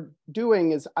we're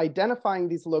doing is identifying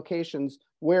these locations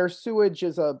where sewage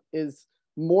is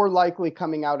more likely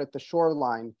coming out at the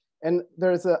shoreline. And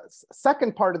there's a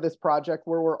second part of this project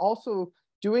where we're also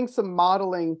doing some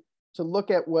modeling to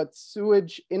look at what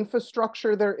sewage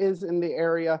infrastructure there is in the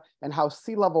area and how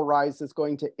sea level rise is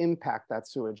going to impact that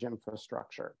sewage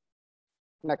infrastructure.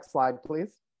 Next slide,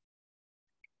 please.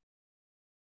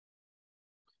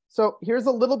 So here's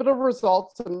a little bit of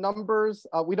results, some numbers.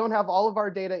 We don't have all of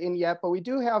our data in yet, but we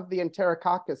do have the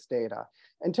Enterococcus data.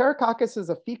 Enterococcus is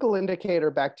a fecal indicator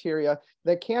bacteria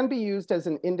that can be used as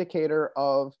an indicator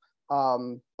of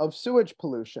sewage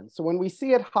pollution. So when we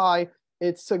see it high,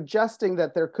 it's suggesting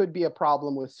that there could be a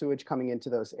problem with sewage coming into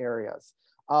those areas.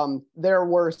 There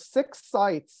were 6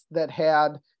 sites that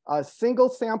had single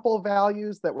sample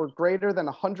values that were greater than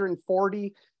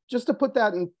 140. Just to put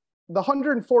that in, the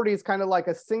 140 is kind of like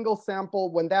a single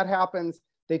sample. When that happens,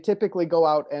 they typically go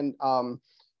out and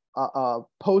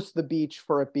post the beach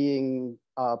for it being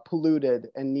polluted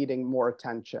and needing more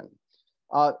attention.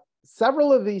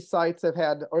 Several of these sites have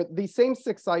had, or these same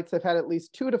 6 sites have had at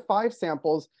least 2 to 5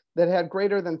 samples that had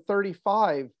greater than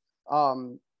 35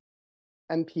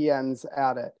 NPNs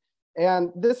at it.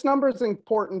 And this number is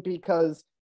important because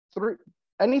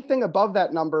anything above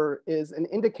that number is an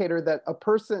indicator that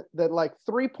like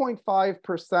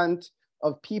 3.5%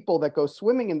 of people that go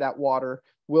swimming in that water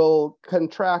will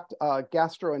contract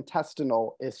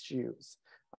gastrointestinal issues.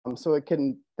 So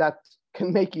that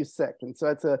can make you sick. And so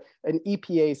it's an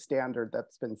EPA standard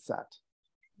that's been set.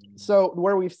 So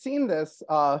where we've seen this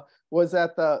was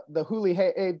at the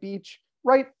Hulihe'e beach,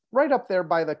 right up there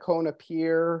by the Kona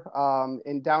Pier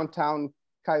in downtown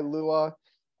Kailua.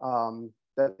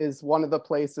 That is one of the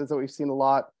places that we've seen a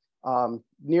lot,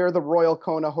 near the Royal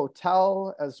Kona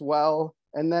Hotel as well.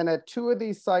 And then at 2 of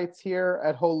these sites here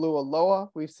at Holualoa,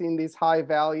 we've seen these high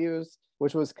values,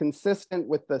 which was consistent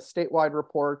with the statewide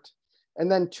report.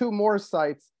 And then 2 more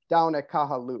sites down at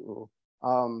Kahaluu,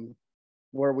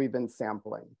 where we've been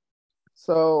sampling.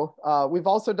 So we've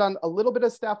also done a little bit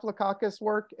of Staphylococcus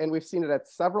work, and we've seen it at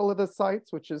several of the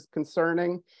sites, which is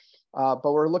concerning. But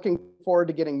we're looking forward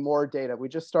to getting more data. We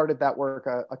just started that work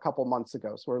a couple months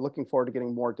ago, so we're looking forward to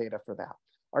getting more data for that.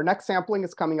 Our next sampling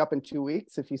is coming up in 2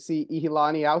 weeks. If you see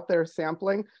Ihilani out there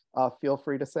sampling, feel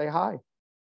free to say hi.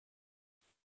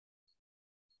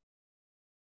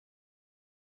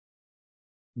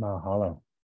 Mahalo.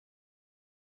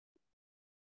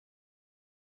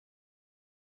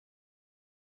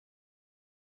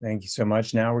 Thank you so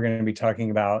much. Now we're going to be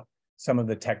talking about some of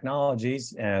the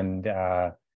technologies, and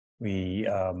we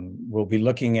will be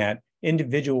looking at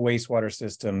individual wastewater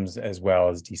systems as well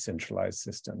as decentralized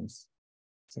systems.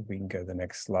 So if we can go to the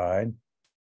next slide.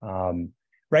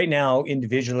 Right now,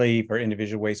 individually, for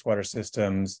individual wastewater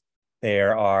systems,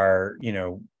 there are,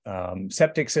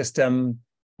 septic system,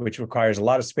 which requires a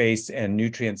lot of space, and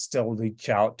nutrients still leach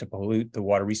out to pollute the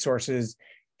water resources.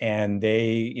 And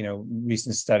they,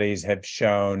 recent studies have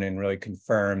shown and really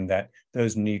confirmed that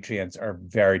those nutrients are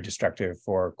very destructive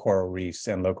for coral reefs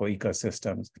and local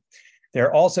ecosystems. There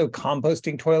are also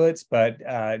composting toilets, but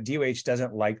DOH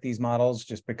doesn't like these models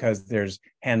just because there's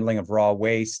handling of raw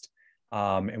waste.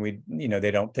 And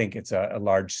they don't think it's a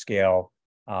large scale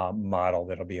model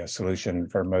that'll be a solution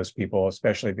for most people,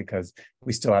 especially because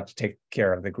we still have to take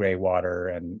care of the gray water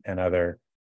and other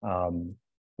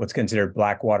what's considered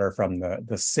black water from the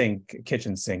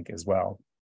kitchen sink as well.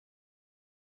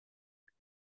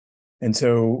 And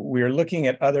so we're looking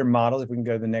at other models, if we can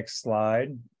go to the next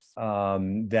slide,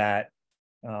 other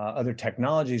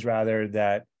technologies rather,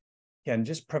 that can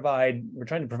just we're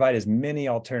trying to provide as many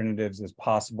alternatives as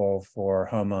possible for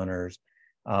homeowners.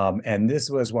 And this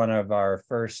was one of our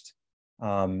first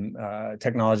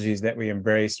technologies that we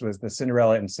embraced, was the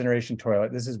Cinderella incineration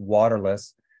toilet. This is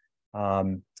waterless,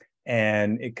 and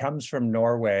it comes from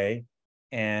Norway.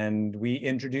 And we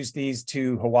introduced these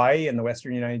to Hawaii and the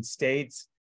Western United States,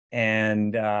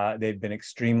 and they've been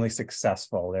extremely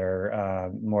successful. There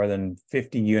are more than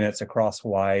 50 units across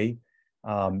Hawaii.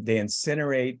 They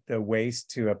incinerate the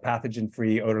waste to a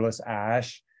pathogen-free, odorless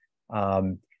ash.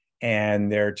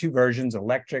 And there are two versions: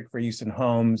 electric for use in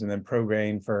homes, and then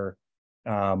propane for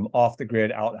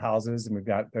off-the-grid outhouses. And we've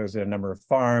got those at a number of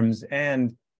farms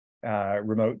and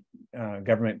remote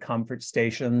government comfort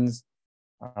stations.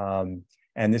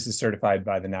 And this is certified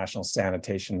by the National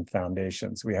Sanitation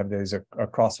Foundation. So we have those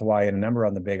across Hawaii and a number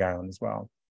on the Big Island as well.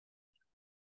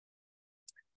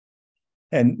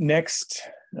 And next,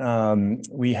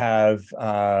 we have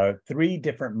 3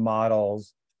 different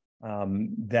models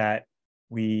that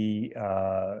we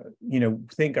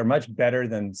think are much better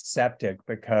than septic,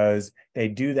 because they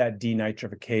do that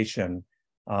denitrification,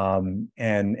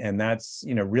 and that's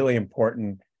really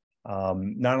important,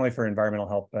 not only for environmental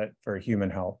health but for human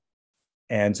health.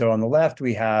 And so on the left,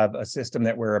 we have a system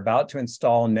that we're about to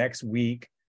install next week,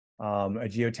 a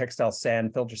geotextile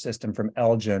sand filter system from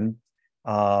Elgin.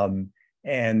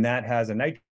 And that has a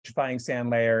nitrifying sand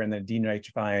layer and a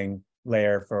denitrifying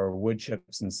layer for wood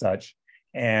chips and such.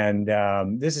 And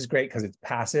this is great because it's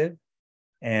passive.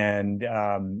 And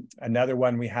another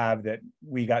one we have that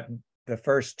we got the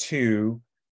first 2,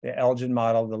 the Elgin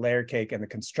model, the layer cake, and the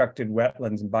constructed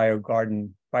wetlands and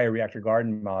bioreactor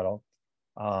garden model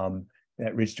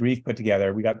that Ridge to Reef put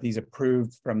together. We got these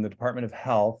approved from the Department of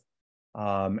Health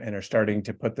and are starting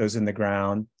to put those in the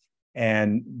ground.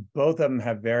 And both of them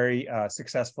have very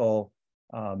successful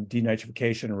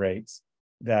denitrification rates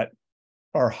that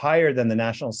are higher than the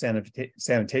National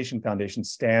Sanitation Foundation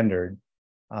standard,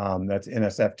 that's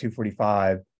NSF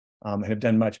 245, and have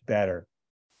done much better.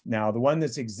 Now, the one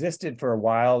that's existed for a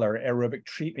while are aerobic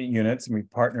treatment units, and we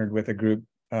partnered with a group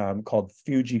called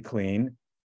FujiClean,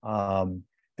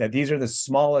 that these are the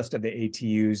smallest of the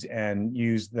ATUs and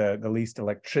use the least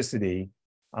electricity.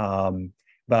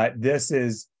 But this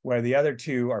is where the other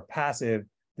 2 are passive.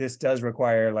 This does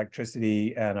require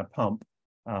electricity and a pump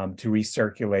to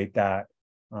recirculate that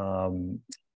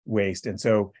waste. And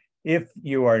so if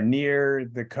you are near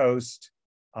the coast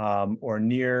or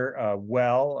near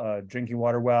a drinking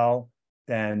water well,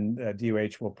 then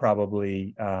DOH will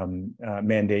probably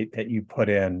mandate that you put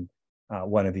in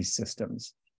one of these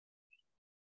systems.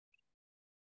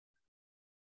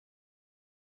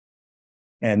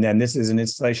 And then this is an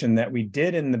installation that we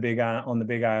did on the Big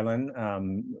Island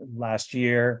last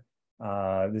year.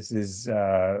 This is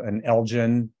an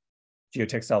Elgin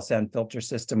geotextile sand filter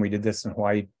system. We did this in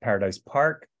Hawaii Paradise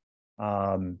Park.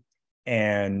 And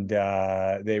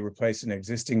they replaced an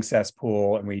existing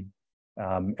cesspool.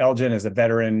 And Elgin is a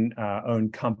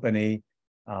veteran-owned company,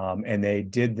 and they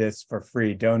did this for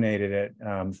free, donated it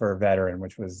for a veteran,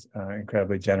 which was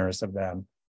incredibly generous of them.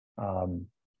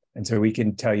 And so we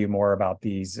can tell you more about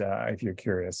these if you're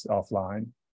curious offline.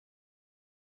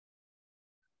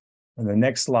 On the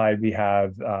next slide, we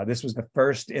have, this was the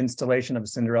first installation of a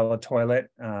Cinderella toilet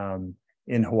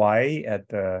in Hawaii at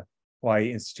the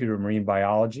Hawaii Institute of Marine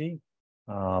Biology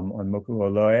on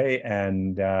Moku'oloi.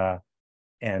 And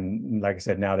like I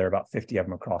said, now there are about 50 of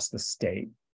them across the state.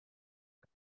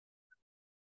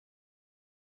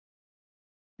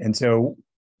 And so,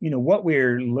 what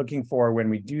we're looking for when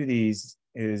we do these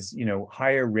is,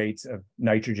 higher rates of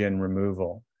nitrogen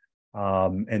removal.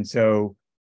 And so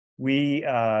we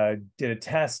did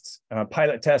a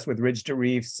pilot test with Ridge to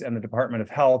Reefs and the Department of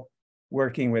Health,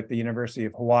 working with the University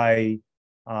of Hawaii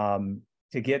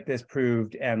to get this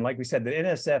proved. And like we said, the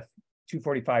NSF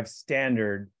 245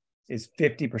 standard is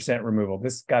 50% removal.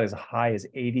 This got as high as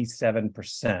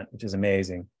 87%, which is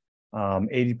amazing.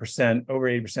 80%, over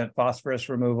 80% phosphorus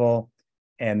removal,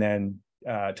 and then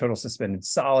total suspended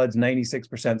solids,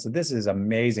 96%. So this is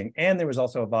amazing. And there was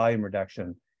also a volume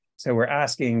reduction. So we're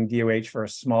asking DOH for a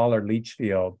smaller leach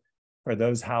field for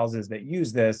those houses that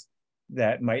use this,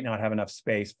 that might not have enough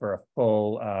space for a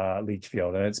full leach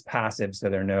field, and it's passive, so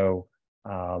there are no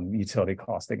utility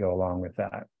costs that go along with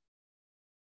that.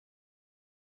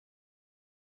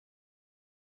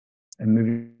 And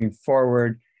moving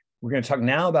forward, we're going to talk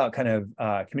now about kind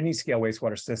of community scale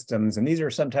wastewater systems, and these are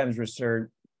sometimes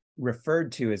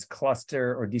referred to as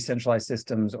cluster or decentralized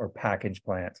systems or package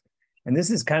plants. And this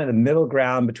is kind of the middle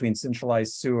ground between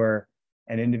centralized sewer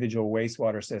and individual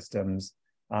wastewater systems.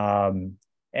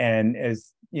 And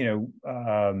as you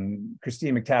know,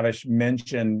 Christine McTavish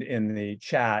mentioned in the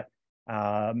chat,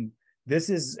 this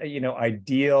is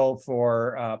ideal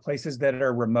for places that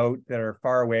are remote, that are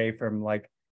far away from like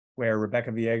where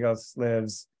Rebecca Villegas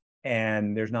lives,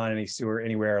 and there's not any sewer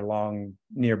anywhere along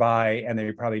nearby, and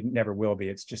there probably never will be.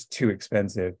 It's just too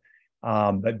expensive.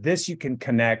 But this, you can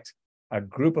connect a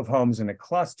group of homes in a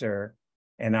cluster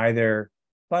and either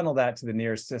funnel that to the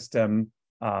nearest system,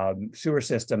 sewer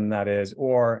system that is,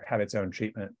 or have its own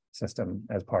treatment system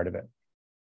as part of it.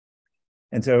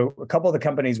 And so a couple of the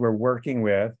companies we're working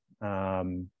with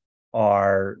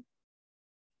are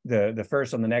the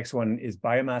first on the next one is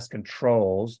Biomass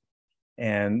Controls.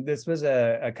 And this was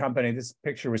a company, this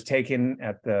picture was taken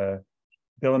at the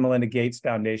Bill and Melinda Gates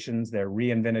Foundation's, their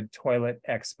Reinvented Toilet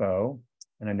Expo.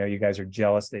 And I know you guys are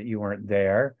jealous that you weren't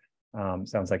there.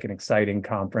 Sounds like an exciting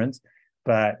conference,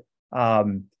 but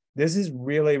this is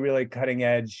really, really cutting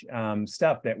edge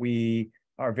stuff that we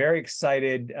are very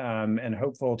excited and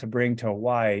hopeful to bring to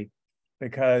Hawaii,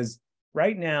 because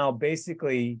right now,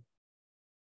 basically,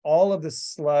 all of the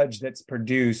sludge that's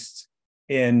produced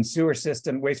in sewer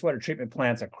system, wastewater treatment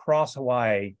plants across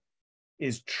Hawaii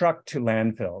is trucked to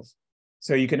landfills.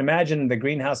 So you can imagine the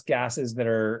greenhouse gases that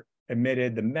are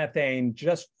emitted, the methane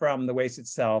just from the waste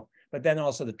itself, but then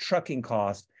also the trucking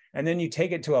cost. And then you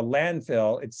take it to a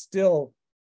landfill, it's still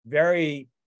very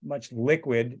much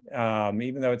liquid,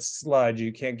 even though it's sludge,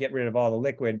 you can't get rid of all the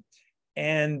liquid.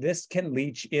 And this can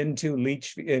leach into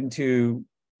the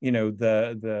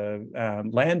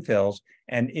landfills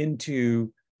and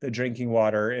into the drinking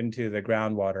water, into the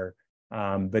groundwater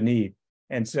beneath.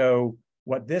 And so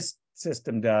what this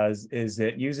system does is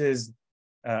it uses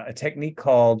a technique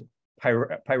called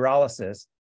pyrolysis,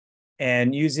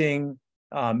 and using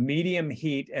medium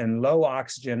heat and low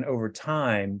oxygen over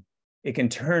time, it can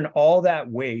turn all that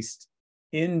waste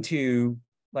into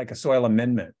like a soil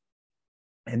amendment.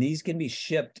 And these can be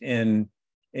shipped in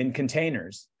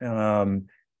containers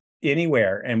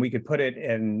anywhere. And we could put it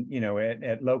in,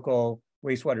 at local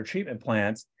wastewater treatment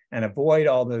plants and avoid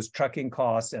all those trucking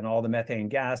costs and all the methane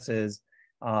gases.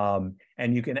 And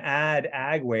you can add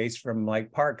ag waste from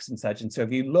like parks and such. And so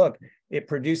if you look, it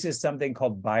produces something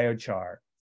called biochar.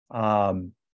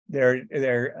 There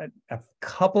are a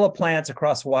couple of plants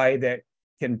across Hawaii that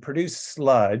can produce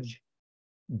sludge,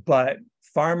 but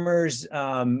farmers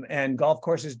and golf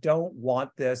courses don't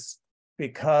want this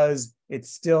because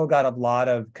it's still got a lot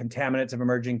of contaminants of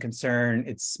emerging concern.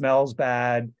 It smells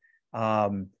bad.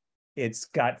 It's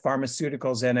got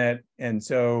pharmaceuticals in it. And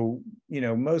so,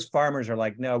 most farmers are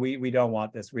like, no, we don't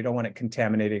want this. We don't want it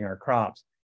contaminating our crops.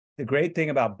 The great thing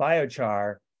about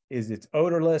biochar is it's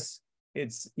odorless.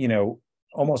 It's,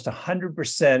 almost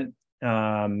 100%,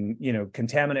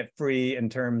 contaminant free in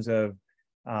terms of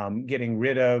getting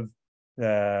rid of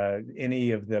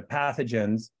any of the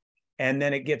pathogens. And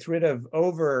then it gets rid of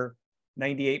over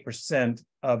 98%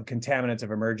 of contaminants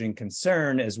of emerging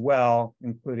concern as well,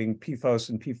 including PFOS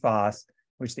and PFAS,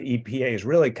 which the EPA is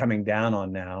really coming down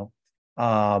on now.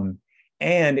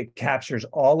 And it captures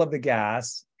all of the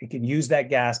gas. It can use that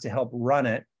gas to help run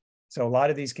it. So a lot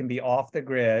of these can be off the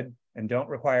grid and don't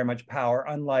require much power.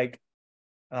 Unlike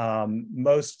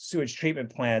most sewage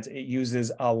treatment plants, it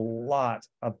uses a lot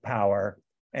of power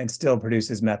and still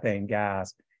produces methane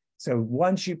gas. So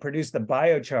once you produce the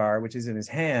biochar, which is in his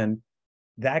hand,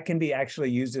 that can be actually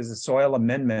used as a soil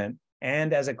amendment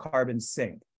and as a carbon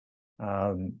sink.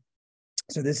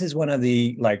 So this is one of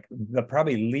the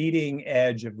probably leading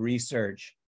edge of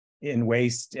research in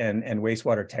waste and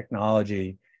wastewater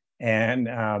technology. And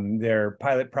there are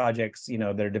pilot projects,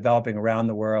 they're developing around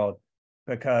the world,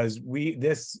 because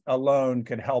this alone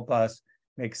could help us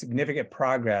make significant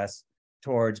progress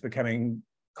towards becoming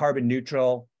carbon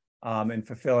neutral and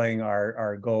fulfilling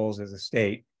our goals as a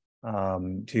state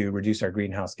to reduce our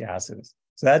greenhouse gases.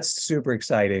 So that's super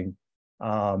exciting.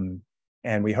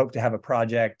 And we hope to have a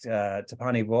project.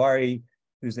 Tapani Voari,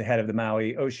 who's the head of the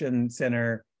Maui Ocean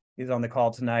Center, is on the call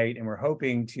tonight, and we're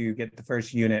hoping to get the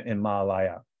first unit in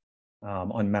Ma'alaya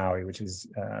on Maui, which is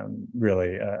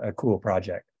really a cool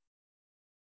project.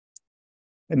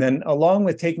 And then along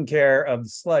with taking care of the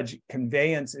sludge,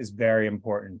 conveyance is very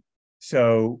important.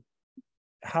 So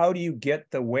how do you get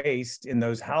the waste in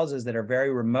those houses that are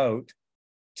very remote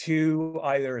to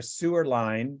either a sewer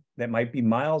line that might be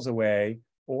miles away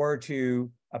or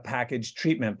to a packaged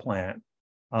treatment plant?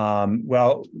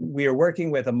 Well, we are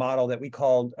working with a model that we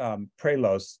called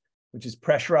PRELOS, which is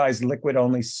pressurized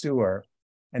liquid-only sewer.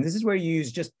 And this is where you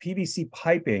use just PVC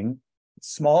piping,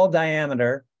 small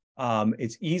diameter.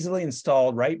 It's easily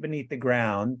installed right beneath the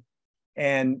ground.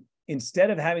 And instead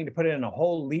of having to put it in a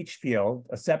whole leach field,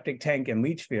 a septic tank and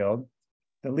leach field,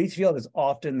 the leach field is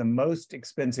often the most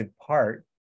expensive part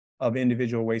of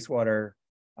individual wastewater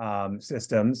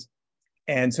systems.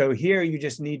 And so here you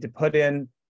just need to put in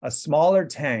a smaller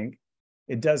tank.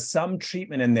 It does some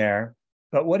treatment in there,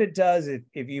 but what it does, if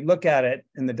you look at it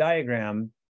in the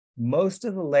diagram, most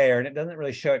of the layer, and it doesn't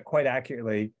really show it quite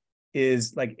accurately,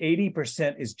 is like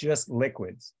 80% is just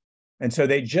liquids. And so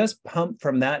they just pump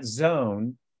from that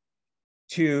zone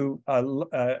to a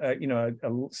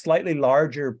slightly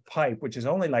larger pipe, which is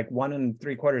only like 1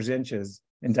 3/4 inches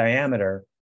in diameter,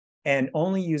 and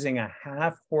only using a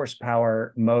 0.5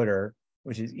 horsepower motor,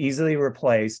 which is easily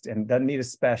replaced and doesn't need a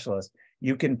specialist.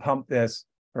 You can pump this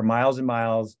for miles and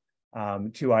miles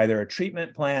to either a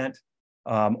treatment plant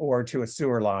or to a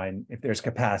sewer line if there's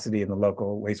capacity in the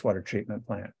local wastewater treatment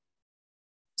plant.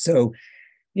 So,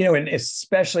 you know, and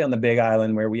especially on the Big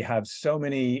Island where we have so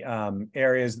many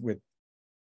areas with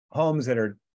homes that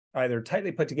are either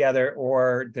tightly put together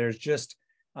or there's just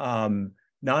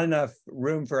not enough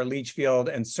room for a leach field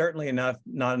and certainly not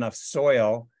enough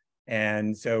soil.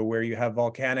 And so where you have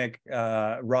volcanic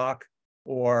rock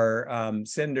or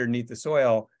cinder beneath the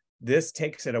soil, this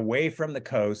takes it away from the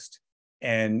coast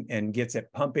and gets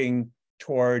it pumping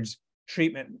towards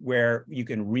treatment where you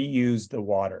can reuse the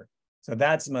water. So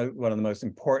that's one of the most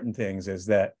important things, is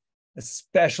that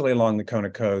especially along the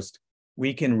Kona coast,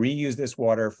 we can reuse this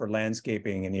water for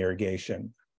landscaping and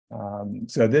irrigation.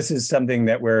 So this is something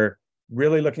that we're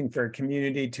really looking for a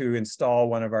community to install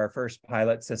one of our first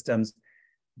pilot systems.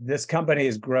 This company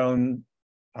has grown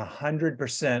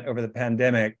 100% over the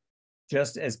pandemic,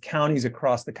 just as counties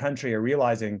across the country are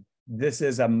realizing this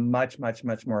is a much, much,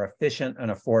 much more efficient and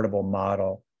affordable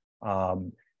model.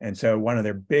 And so one of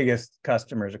their biggest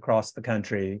customers across the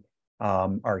country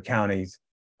are counties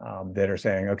that are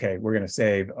saying, okay, we're going to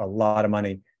save a lot of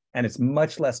money. And it's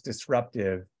much less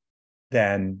disruptive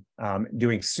than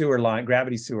doing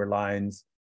gravity sewer lines,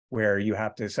 where you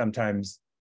have to sometimes,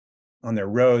 on their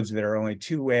roads that are only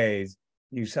 2 ways,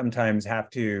 you sometimes have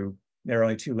to, there are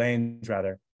only 2 lanes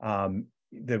rather,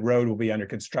 the road will be under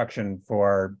construction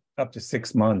for up to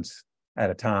 6 months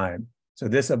at a time. So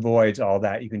this avoids all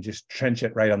that. You can just trench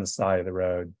it right on the side of the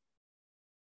road.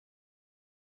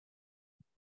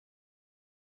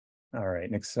 All right,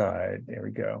 next slide. There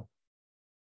we go.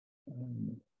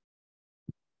 And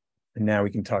now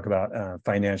we can talk about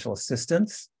financial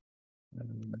assistance.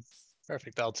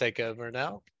 Perfect. I'll take over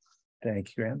now. Thank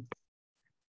you, Graham.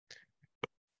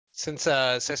 Since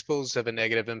cesspools have a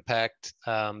negative impact,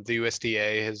 the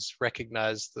USDA has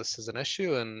recognized this as an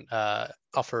issue and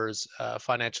offers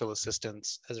financial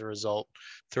assistance as a result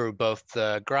through both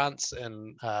the grants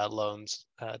and loans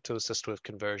to assist with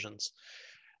conversions.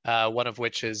 One of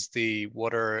which is the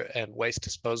Water and Waste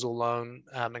Disposal Loan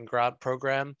and Grant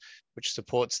Program, which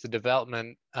supports the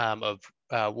development of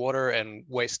water and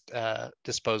waste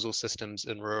disposal systems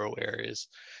in rural areas.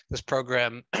 This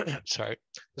program,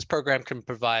 this program can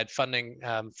provide funding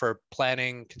for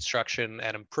planning, construction,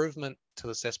 and improvement to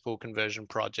the cesspool conversion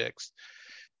projects.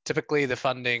 Typically, the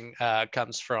funding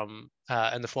comes from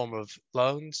in the form of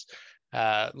loans.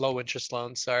 Low interest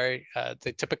loans, sorry.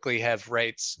 They typically have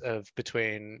rates of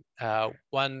between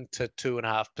 1 to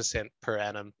 2.5% per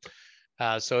annum.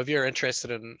 So if you're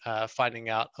interested in finding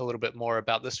out a little bit more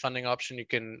about this funding option, you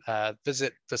can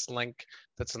visit this link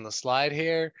that's in the slide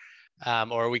here,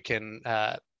 or we can,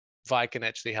 Vi can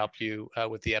actually help you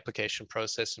with the application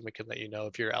process, and we can let you know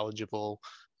if you're eligible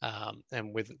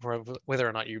and whether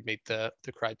or not you meet the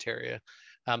criteria.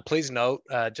 Please note,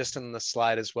 just in the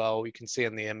slide as well, you can see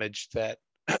in the image that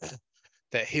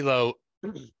that Hilo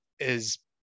is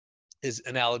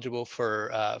ineligible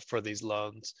for these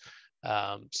loans.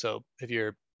 So if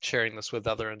you're sharing this with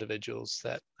other individuals,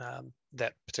 that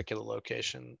that particular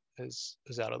location is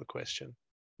out of the question.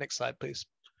 Next slide, please.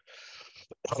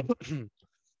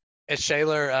 As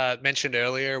Shayla mentioned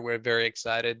earlier, we're very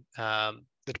excited.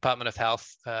 The Department of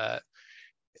Health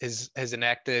has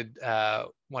enacted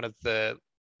one of the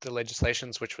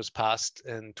legislations which was passed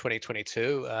in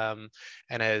 2022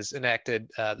 and has enacted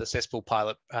the Cesspool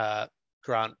Pilot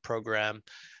Grant Program,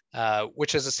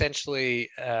 which is essentially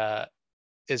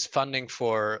is funding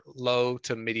for low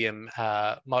to medium,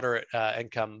 moderate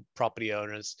income property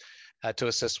owners to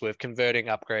assist with converting,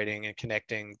 upgrading, and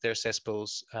connecting their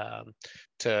cesspools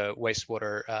to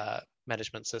wastewater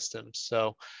management systems.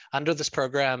 So under this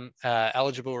program,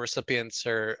 eligible recipients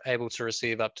are able to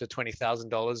receive up to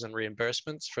 $20,000 in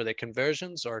reimbursements for their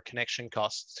conversions or connection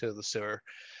costs to the sewer.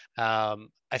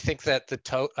 I think that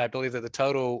I believe that the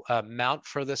total amount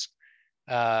for this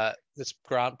this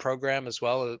grant program as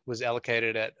well was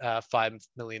allocated at $5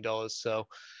 million. So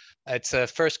it's a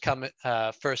first come,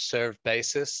 first served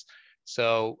basis.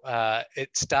 So it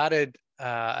started,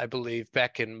 I believe,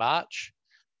 back in March.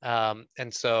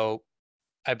 And so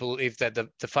I believe that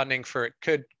the funding for it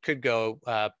could go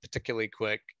particularly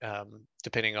quick,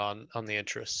 depending on the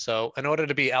interest. So in order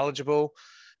to be eligible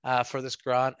for this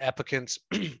grant, applicants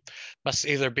must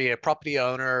either be a property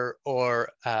owner or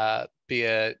be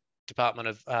a Department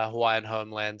of Hawaiian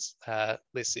Homelands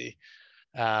lessee,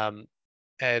 and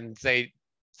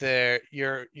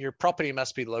your property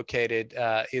must be located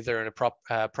either in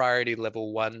a priority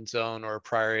level 1 zone or a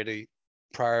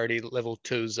priority level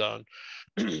 2 zone,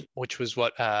 which was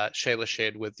what Shayla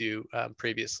shared with you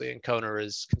previously. And Kona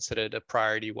is considered a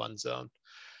priority 1 zone.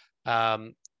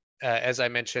 As I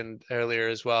mentioned earlier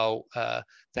as well,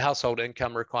 the household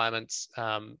income requirements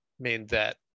mean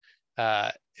that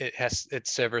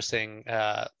it's servicing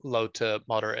low to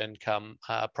moderate income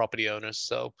property owners.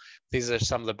 So these are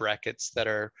some of the brackets that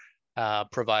are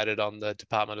provided on the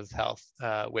Department of Health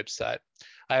website.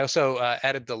 I also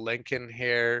added the link in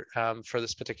here for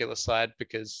this particular slide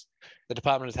because the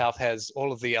Department of Health has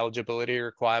all of the eligibility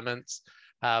requirements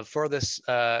for this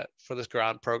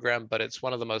grant program, but it's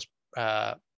one of the most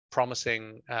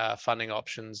promising funding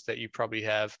options that you probably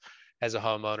have as a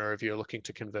homeowner if you're looking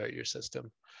to convert your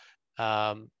system.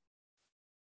 I'm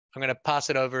going to pass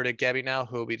it over to Gabby now,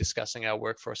 who will be discussing our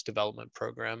workforce development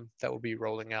program that will be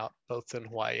rolling out both in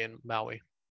Hawaii and Maui.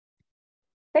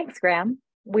 Thanks, Graham.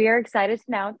 We are excited to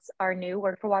announce our new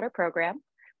Work for Water program,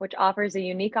 which offers a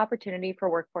unique opportunity for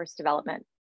workforce development.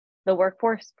 The Work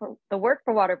for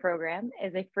Water program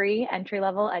is a free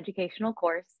entry-level educational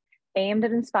course aimed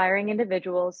at inspiring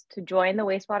individuals to join the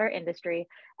wastewater industry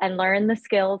and learn the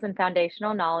skills and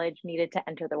foundational knowledge needed to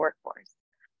enter the workforce.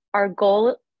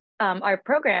 Our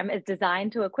program is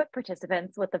designed to equip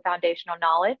participants with the foundational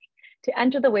knowledge to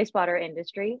enter the wastewater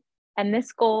industry. And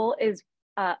this goal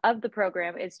of the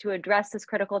program is to address this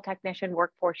critical technician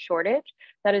workforce shortage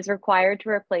that is required to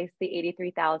replace the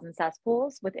 83,000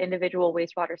 cesspools with individual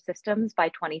wastewater systems by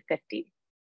 2050.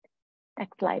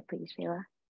 Next slide, please, Sheila.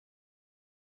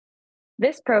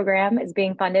 This program is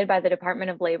being funded by the Department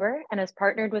of Labor and is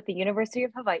partnered with the University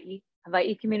of Hawaii,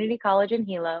 Hawaii Community College in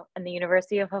Hilo, and the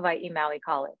University of Hawaii Maui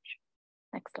College.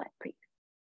 Next slide, please.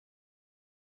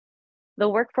 The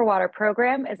Work for Water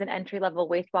program is an entry-level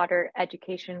wastewater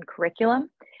education curriculum.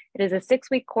 It is a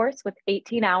 6-week course with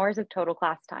 18 hours of total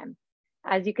class time.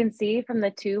 As you can see from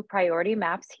the 2 priority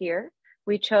maps here,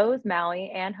 we chose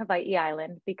Maui and Hawaii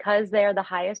Island because they are the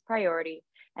highest priority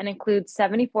and include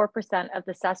 74% of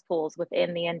the cesspools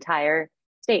within the entire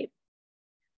state.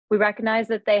 We recognize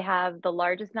that they have the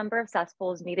largest number of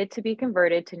cesspools needed to be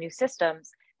converted to new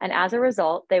systems, and as a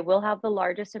result, they will have the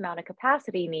largest amount of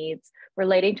capacity needs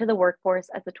relating to the workforce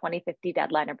as the 2050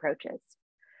 deadline approaches.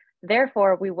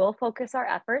 Therefore, we will focus our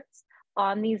efforts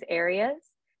on these areas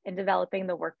in developing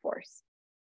the workforce.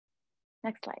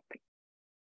 Next slide, please.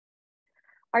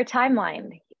 Our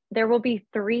timeline. There will be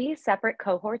 3 separate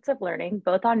cohorts of learning,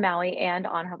 both on Maui and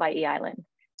on Hawaii Island,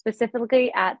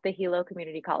 specifically at the Hilo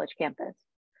Community College campus.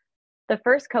 The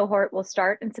first cohort will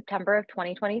start in September of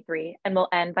 2023 and will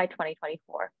end by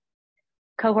 2024.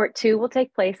 Cohort 2 will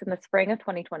take place in the spring of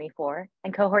 2024,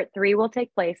 and cohort 3 will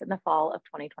take place in the fall of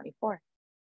 2024.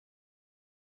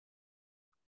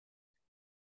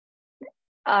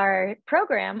 Our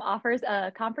program offers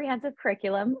a comprehensive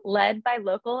curriculum led by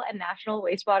local and national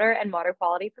wastewater and water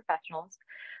quality professionals,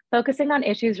 focusing on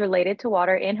issues related to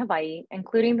water in Hawaii,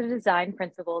 including the design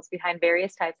principles behind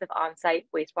various types of on-site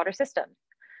wastewater systems.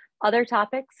 Other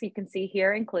topics you can see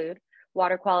here include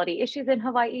water quality issues in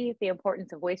Hawaii, the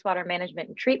importance of wastewater management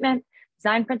and treatment,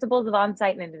 design principles of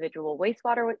on-site and individual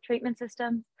wastewater treatment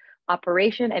systems,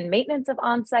 operation and maintenance of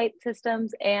on-site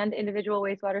systems and individual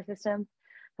wastewater systems,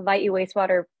 Hawaii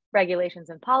wastewater regulations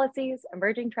and policies,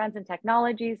 emerging trends and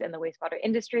technologies in the wastewater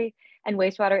industry, and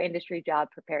wastewater industry job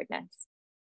preparedness.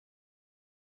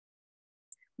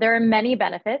 There are many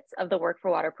benefits of the Work for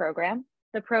Water program.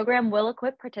 The program will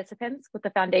equip participants with the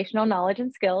foundational knowledge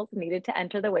and skills needed to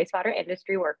enter the wastewater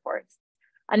industry workforce.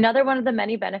 Another one of the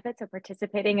many benefits of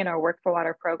participating in our Work for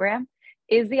Water program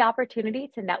is the opportunity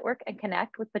to network and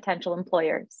connect with potential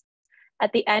employers.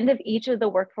 At the end of each of the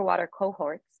Work for Water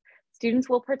cohorts, students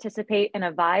will participate in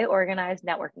a WAI organized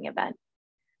networking event.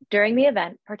 During the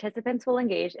event, participants will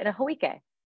engage in a hoike,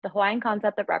 the Hawaiian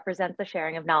concept that represents the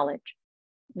sharing of knowledge.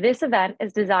 This event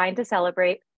is designed to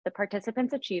celebrate the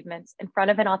participants' achievements in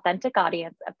front of an authentic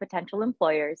audience of potential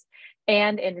employers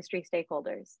and industry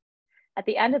stakeholders. At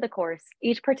the end of the course,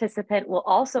 each participant will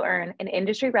also earn an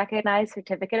industry-recognized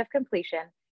certificate of completion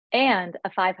and a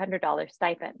 $500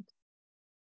 stipend.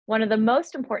 One of the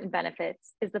most important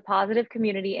benefits is the positive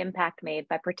community impact made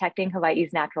by protecting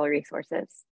Hawaii's natural resources.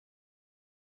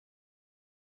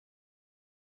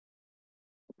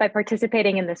 By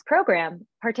participating in this program,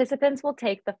 participants will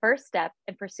take the first step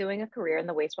in pursuing a career in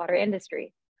the wastewater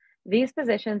industry. These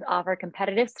positions offer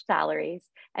competitive salaries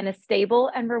and a stable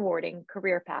and rewarding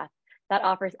career path that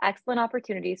offers excellent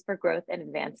opportunities for growth and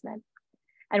advancement.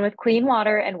 And with clean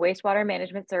water and wastewater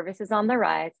management services on the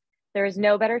rise, there is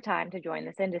no better time to join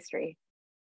this industry.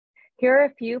 Here are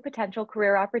a few potential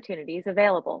career opportunities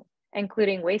available,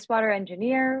 including wastewater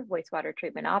engineer, wastewater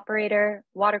treatment operator,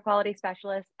 water quality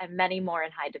specialist, and many more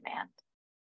in high demand.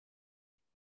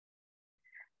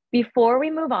 Before we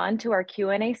move on to our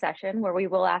Q&A session, where we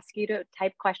will ask you to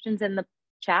type questions in the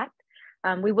chat,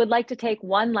 we would like to take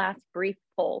one last brief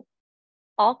poll.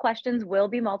 All questions will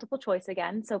be multiple choice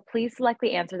again, so please select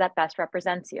the answer that best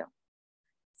represents you.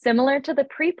 Similar to the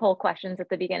pre-poll questions at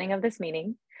the beginning of this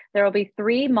meeting, there will be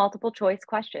 3 multiple choice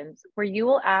questions where we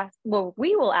will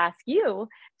ask you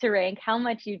to rank how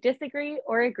much you disagree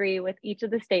or agree with each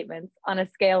of the statements on a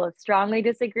scale of strongly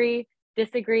disagree,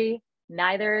 disagree,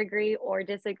 neither agree or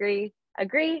disagree,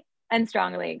 agree, and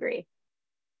strongly agree.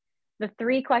 The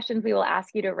 3 questions we will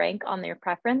ask you to rank on their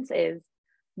preference is: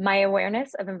 my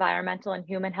awareness of environmental and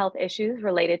human health issues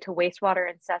related to wastewater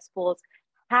and cesspools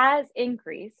has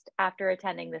increased after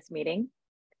attending this meeting.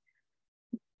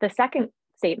 The second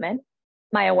statement,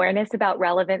 my awareness about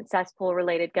relevant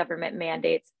cesspool-related government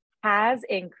mandates has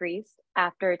increased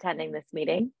after attending this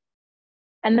meeting.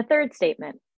 And the third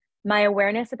statement, my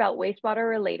awareness about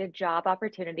wastewater-related job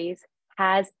opportunities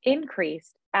has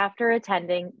increased after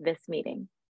attending this meeting.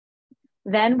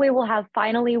 Then we will have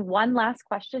finally one last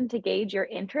question to gauge your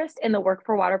interest in the Work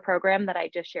for Water program that I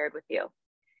just shared with you.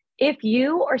 If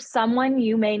you or someone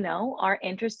you may know are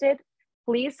interested,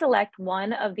 please select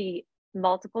one of the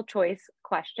multiple choice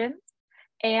questions,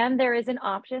 and there is an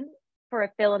option for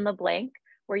a fill in the blank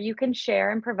where you can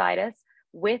share and provide us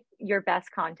with your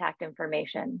best contact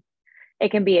information.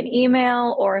 It can be an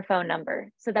email or a phone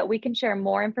number so that we can share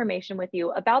more information with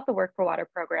you about the Work for Water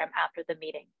program after the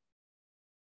meeting.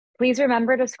 Please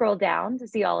remember to scroll down to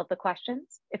see all of the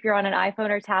questions. If you're on an iPhone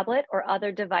or tablet or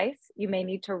other device, you may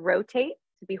need to rotate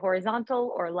to be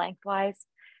horizontal or lengthwise.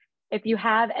 If you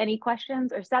have any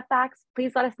questions or setbacks,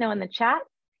 please let us know in the chat,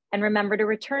 and remember to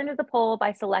return to the poll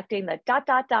by selecting the ...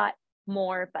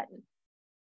 more button.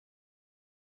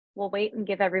 We'll wait and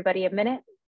give everybody a minute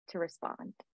to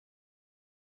respond.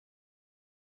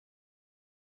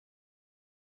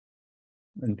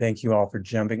 And thank you all for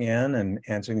jumping in and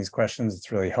answering these questions.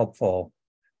 It's really helpful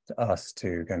to us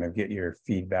to kind of get your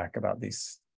feedback about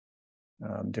these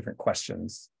different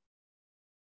questions.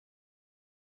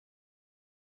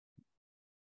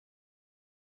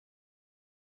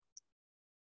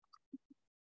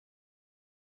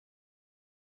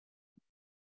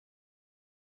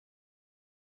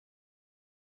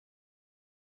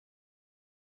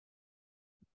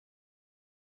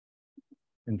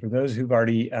 And for those who've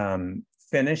already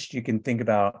finished, you can think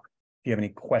about if you have any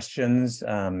questions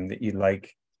that you'd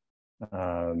like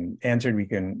answered. You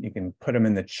can put them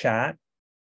in the chat,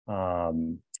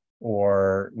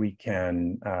 or we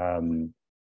can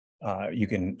you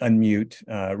can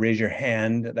unmute, raise your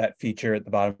hand, that feature at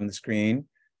the bottom of the screen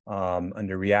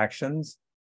under reactions,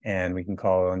 and we can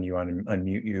call on you and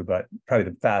unmute you. But probably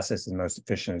the fastest and most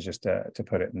efficient is just to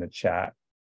put it in the chat.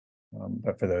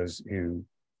 But for those who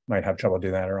might have trouble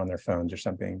doing that or on their phones or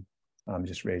something,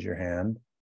 just raise your hand.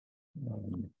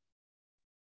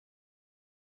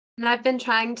 And I've been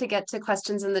trying to get to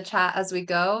questions in the chat as we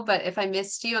go, but if I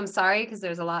missed you, I'm sorry, because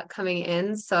there's a lot coming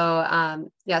in. So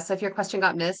yeah, so if your question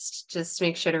got missed, just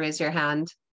make sure to raise your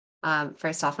hand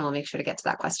first off, and we'll make sure to get to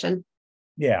that question.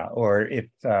 Yeah, or if,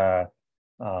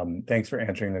 thanks for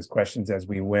answering those questions as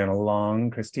we went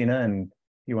along, Christina, and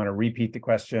if you want to repeat the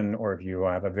question, or if you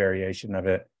have a variation of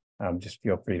it, just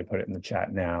feel free to put it in the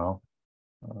chat now.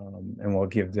 And we'll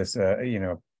give this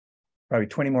probably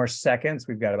 20 more seconds.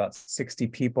 We've got about 60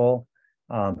 people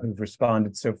who've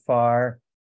responded so far.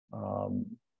 I'd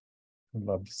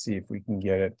love to see if we can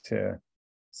get it to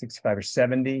 65 or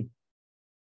 70.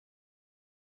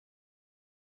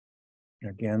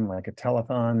 again, like a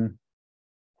telethon.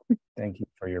 Thank you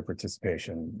for your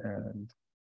participation. And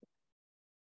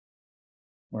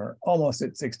we're almost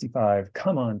at 65.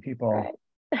 Come on, people. Right.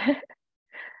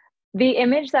 The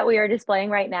image that we are displaying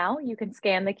right now, you can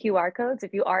scan the QR codes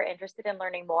if you are interested in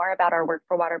learning more about our Work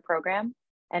for Water program.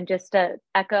 And just to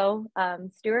echo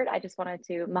Stuart, I just wanted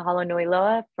to mahalo nui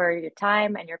loa for your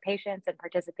time and your patience and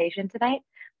participation tonight.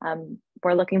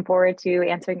 We're looking forward to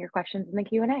answering your questions in the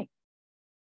Q&A.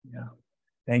 Yeah,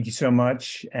 thank you so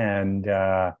much. And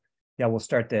yeah, we'll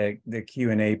start the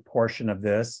Q&A portion of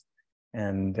this.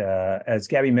 And as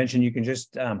Gabby mentioned, you can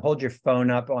just hold your phone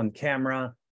up on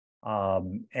camera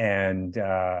and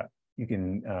you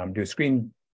can do a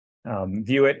screen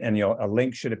view it, and a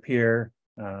link should appear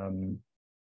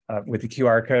with the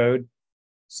QR code,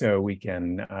 so we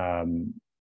can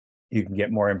you can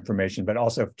get more information. But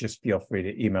also just feel free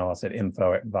to email us at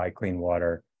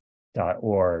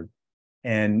info@bycleanwater.org.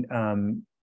 And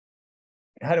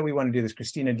how do we want to do this,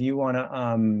 Christina? Do you want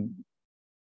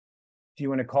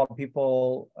to call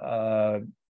people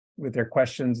with their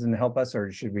questions and help us,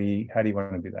 or should we? How do you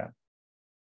want to do that?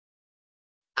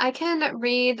 I can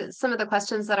read some of the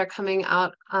questions that are coming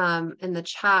out in the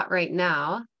chat right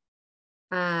now.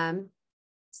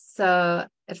 So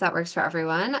if that works for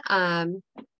everyone,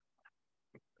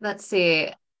 let's see.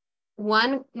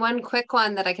 One quick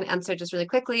one that I can answer just really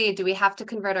quickly. Do we have to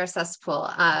convert our cesspool?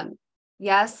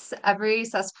 Yes, every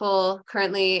cesspool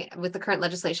currently with the current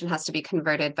legislation has to be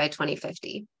converted by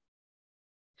 2050.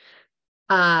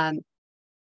 And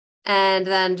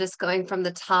then just going from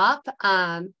the top,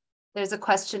 there's a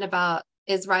question about,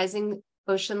 is rising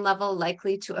ocean level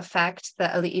likely to affect the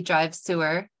Ali'i Drive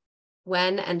sewer?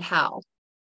 When and how?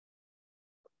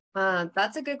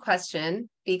 That's a good question,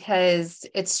 because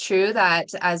it's true that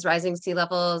as rising sea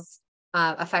levels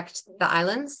affect the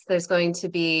islands, there's going to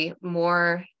be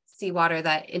more seawater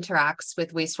that interacts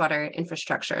with wastewater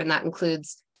infrastructure, and that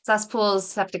includes cesspools,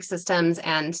 septic systems,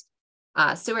 and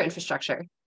sewer infrastructure.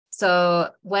 So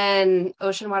when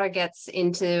ocean water gets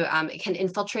into, it can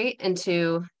infiltrate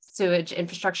into sewage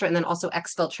infrastructure and then also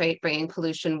exfiltrate, bringing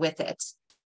pollution with it.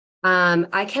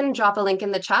 I can drop a link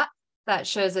in the chat that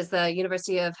shows as the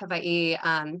University of Hawaii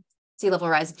sea level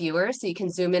rise viewer, so you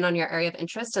can zoom in on your area of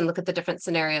interest and look at the different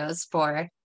scenarios for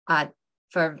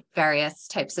various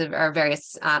types of, or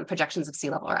various projections of sea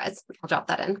level rise. I'll drop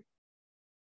that in.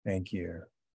 Thank you.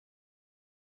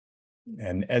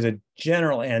 And as a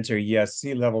general answer, yes,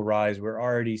 sea level rise, we're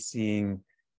already seeing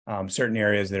certain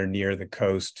areas that are near the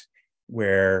coast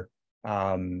where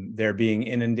they're being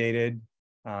inundated,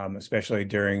 especially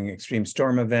during extreme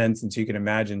storm events. And so you can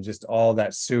imagine just all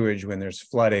that sewage when there's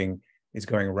flooding is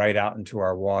going right out into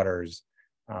our waters,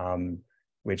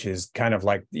 which is kind of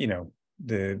like, you know,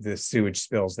 the sewage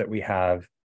spills that we have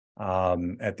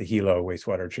at the Hilo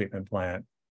wastewater treatment plant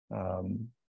on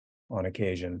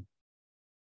occasion.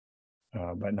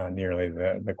 But not nearly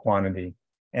the quantity.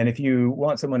 And if you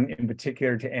want someone in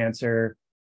particular to answer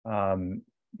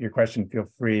your question, feel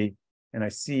free. And I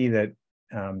see that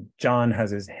John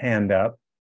has his hand up.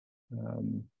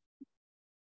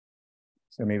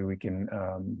 So maybe we can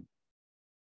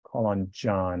call on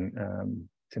John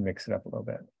to mix it up a little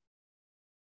bit.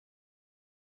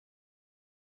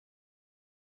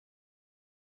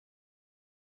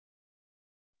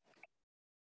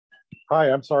 Hi,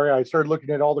 I'm sorry. I started looking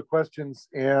at all the questions,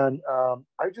 and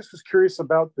I just was curious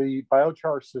about the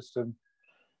biochar system.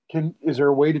 Is there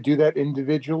a way to do that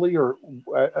individually, or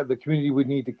the community would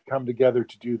need to come together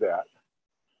to do that?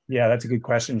 Yeah, that's a good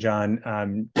question, John.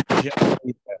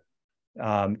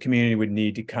 Community would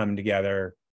need to come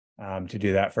together to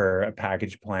do that for a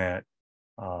package plant.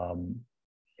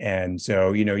 And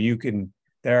so, you know,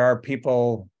 there are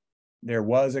people. There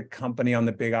was a company on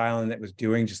the Big Island that was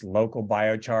doing just local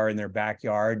biochar in their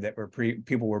backyard that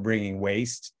people were bringing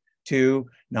waste to,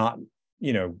 not,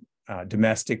 you know,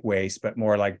 domestic waste, but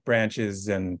more like branches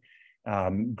and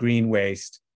green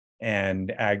waste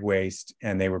and ag waste.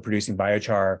 And they were producing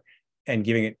biochar and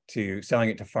selling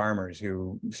it to farmers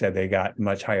who said they got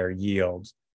much higher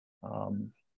yields.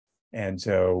 And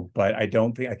so, but I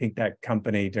think that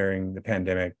company during the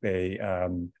pandemic, they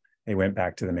went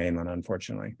back to the mainland,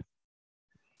 unfortunately.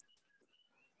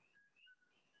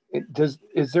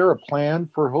 Is there a plan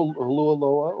for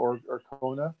Holualoa or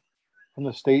Kona from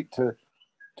the state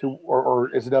or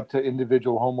is it up to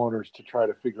individual homeowners to try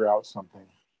to figure out something?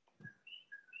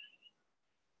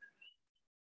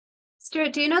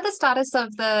 Stuart, do you know the status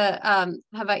of the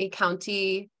Hawaii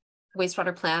County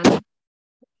wastewater plan?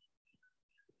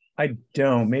 I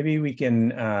don't. Maybe we can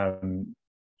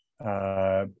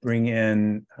bring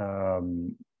in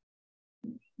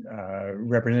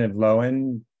Representative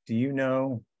Lowen, do you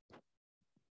know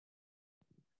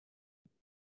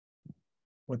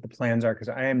what the plans are? Because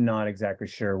I am not exactly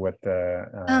sure what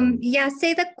the yeah,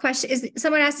 say the question is,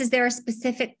 someone asked, is there a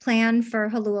specific plan for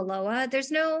Holualoa?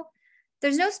 There's no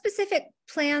specific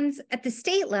plans at the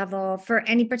state level for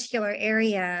any particular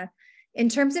area in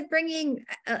terms of bringing,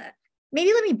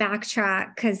 maybe let me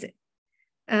backtrack, because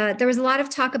there was a lot of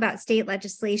talk about state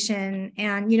legislation,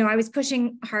 and, I was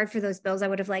pushing hard for those bills. I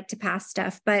would have liked to pass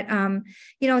stuff, but,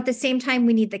 at the same time,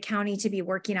 we need the county to be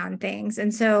working on things.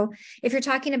 And so if you're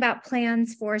talking about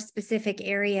plans for specific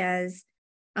areas,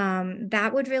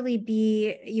 that would really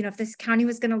be, if this county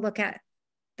was going to look at,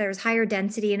 there's higher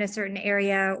density in a certain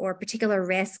area or particular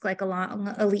risk, like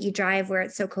along Ali'i Drive where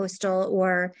it's so coastal,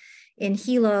 or in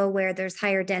Hilo where there's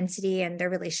higher density and there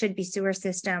really should be sewer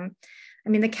system. I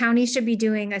mean, the county should be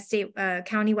doing a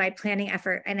county-wide planning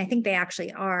effort, and I think they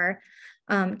actually are,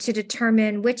 to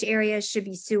determine which areas should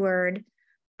be sewered.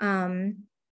 And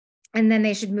then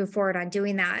they should move forward on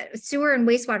doing that. Sewer and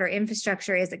wastewater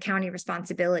infrastructure is a county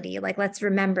responsibility. Like, let's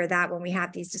remember that when we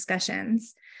have these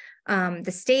discussions.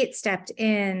 The state stepped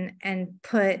in and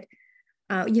put,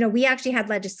 we actually had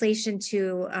legislation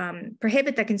to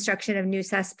prohibit the construction of new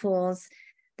cesspools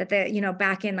that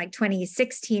back in like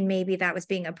 2016, maybe that was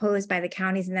being opposed by the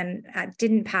counties, and then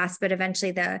didn't pass, but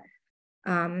eventually that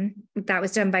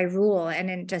was done by rule and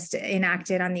then just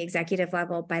enacted on the executive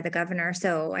level by the governor.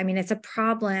 So, I mean, it's a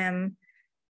problem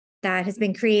that has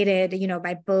been created,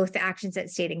 by both the actions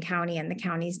at state and county, and the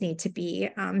counties need to be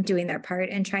doing their part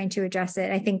in trying to address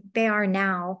it. I think they are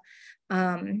now,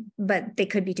 but they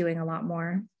could be doing a lot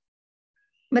more.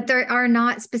 But there are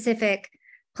not specific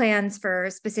plans for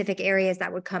specific areas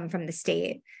that would come from the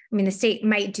state. I mean, the state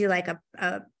might do like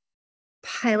a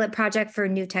pilot project for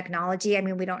new technology. I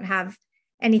mean, we don't have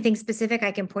anything specific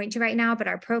I can point to right now, but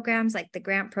our programs, like the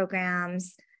grant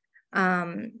programs,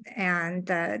 and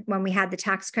when we had the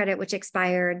tax credit, which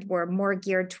expired, were more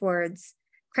geared towards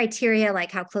criteria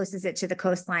like how close is it to the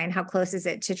coastline, how close is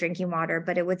it to drinking water,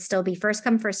 but it would still be first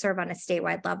come, first serve on a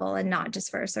statewide level and not just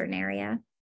for a certain area.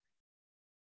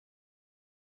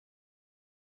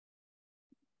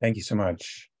 Thank you so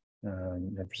much,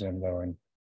 Representative Lowen.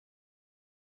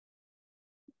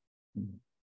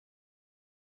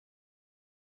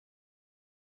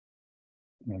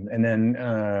 And then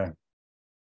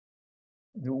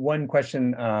the one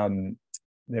question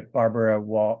that Barbara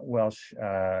Welsh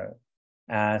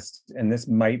asked, and this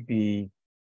might be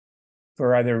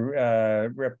for either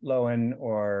Rep. Lowen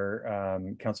or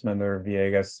Councilmember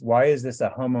Villegas, why is this a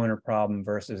homeowner problem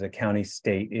versus a county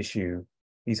state issue?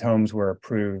 These homes were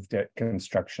approved at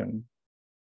construction.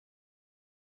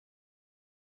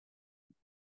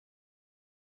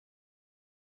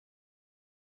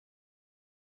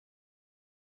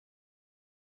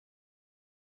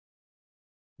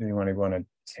 Anyone want to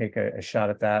take a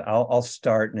shot at that? I'll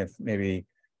start, and if maybe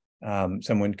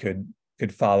someone could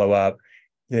follow up.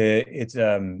 It's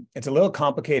a little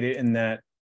complicated in that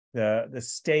the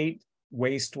state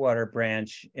wastewater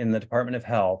branch in the Department of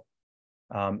Health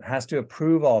has to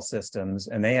approve all systems,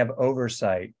 and they have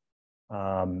oversight.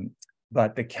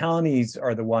 But the counties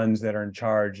are the ones that are in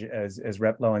charge, as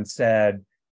Rep. Lowen said,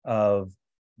 of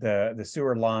the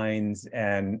sewer lines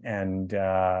and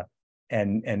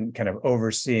kind of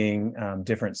overseeing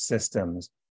different systems.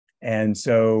 And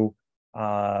so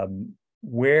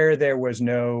where there was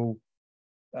no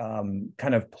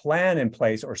kind of plan in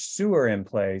place or sewer in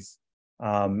place,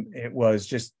 it was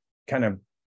just kind of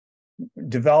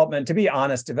development. To be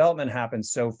honest, development happened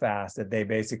so fast that they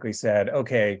basically said,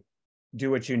 okay, do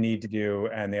what you need to do,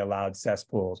 and they allowed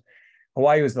cesspools.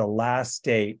 Hawaii was the last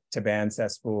state to ban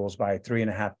cesspools by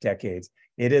 3.5 decades.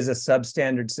 It is a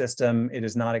substandard system. It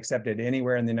is not accepted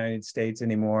anywhere in the United States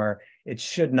anymore. It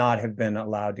should not have been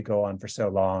allowed to go on for so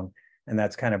long. And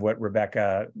that's kind of what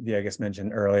Rebecca Villegas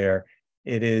mentioned earlier.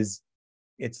 It's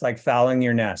like fouling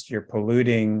your nest. You're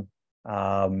polluting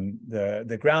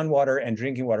the groundwater and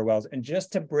drinking water wells. And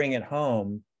just to bring it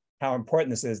home, how important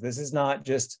this is not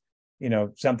just,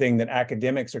 something that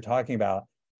academics are talking about.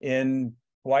 In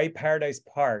Hawaii Paradise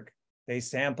Park, they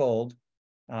sampled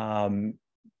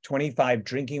 25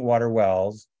 drinking water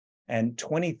wells, and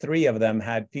 23 of them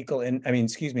had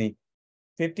 50%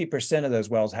 of those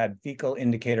wells had fecal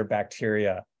indicator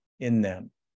bacteria in them.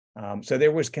 So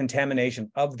there was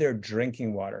contamination of their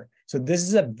drinking water. So this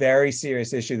is a very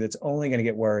serious issue that's only going to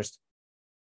get worse.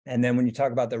 And then when you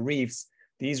talk about the reefs,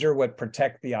 these are what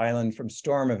protect the island from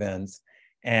storm events.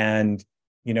 And,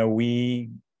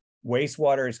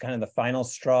 wastewater is kind of the final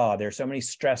straw. There's so many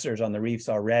stressors on the reefs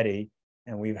already,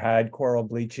 and we've had coral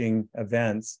bleaching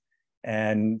events.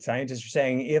 And scientists are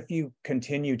saying if you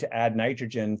continue to add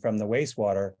nitrogen from the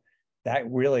wastewater, that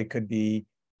really could be,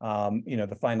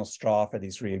 the final straw for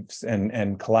these reefs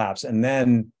and collapse. And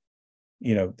then,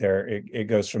 it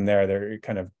goes from there. There are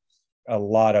kind of a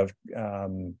lot of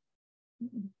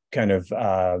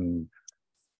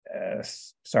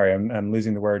sorry, I'm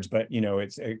losing the words, but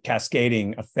it's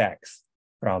cascading effects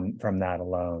from that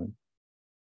alone.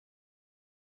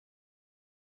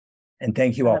 And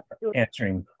thank you all for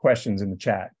answering questions in the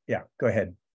chat. Yeah, go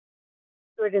ahead.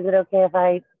 Stuart, is it okay if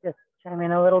I just chime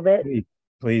in a little bit?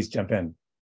 Please jump in.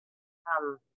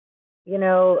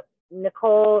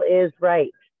 Nicole is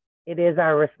right. It is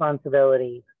our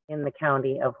responsibility in the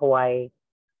county of Hawaii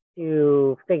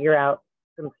to figure out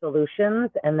some solutions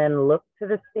and then look to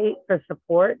the state for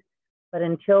support. But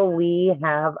until we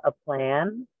have a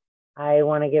plan, I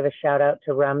want to give a shout out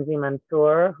to Ramzi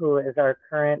Mansour, who is our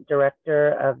current director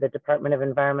of the Department of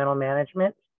Environmental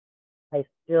Management. I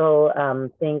still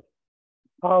think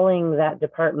calling that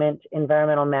department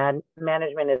environmental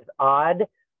management is odd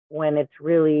when it's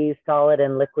really solid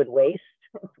and liquid waste.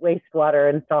 It's wastewater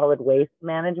and solid waste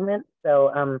management.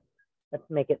 So let's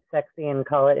make it sexy and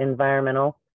call it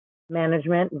environmental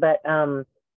management. But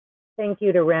thank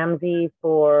you to Ramzi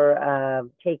for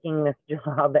taking this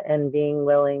job and being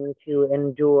willing to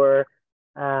endure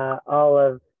all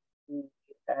of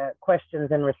the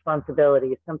questions and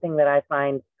responsibilities, something that I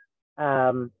find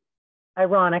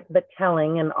ironic but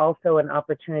telling, and also an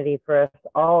opportunity for us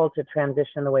all to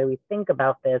transition the way we think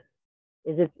about this.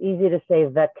 Is it's easy to say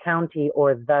the county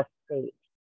or the state.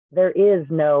 There is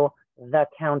no the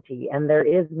county and there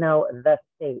is no the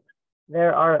state.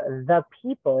 There are the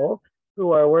people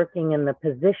who are working in the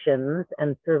positions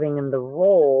and serving in the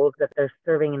roles that they're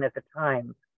serving in at the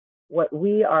time. What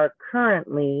we are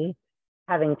currently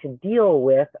having to deal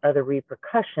with are the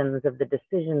repercussions of the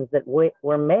decisions that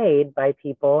were made by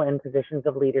people in positions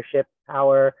of leadership,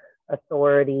 power,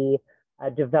 authority,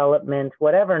 development,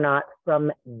 whatever not,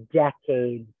 from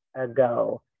decades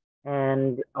ago.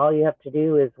 And all you have to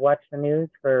do is watch the news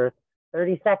for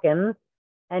 30 seconds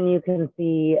and you can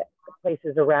see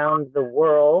places around the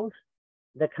world,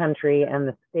 the country and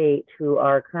the state who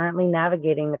are currently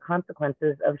navigating the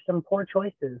consequences of some poor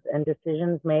choices and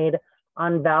decisions made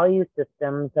on value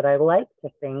systems that I like to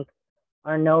think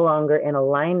are no longer in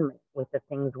alignment with the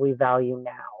things we value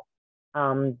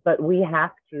now. But we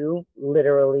have to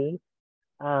literally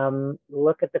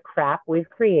look at the crap we've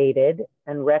created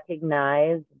and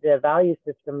recognize the value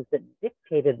systems that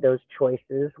dictated those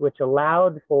choices, which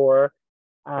allowed for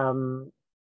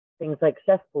things like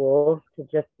cesspools to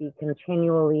just be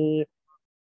continually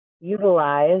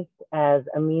utilized as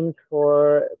a means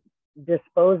for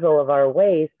disposal of our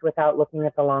waste without looking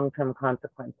at the long-term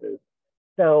consequences.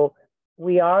 So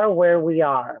we are where we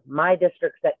are. My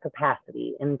district's at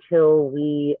capacity until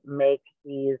we make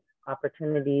these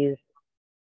opportunities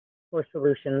for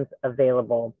solutions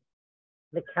available.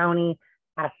 The county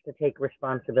has to take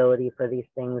responsibility for these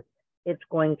things. It's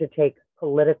going to take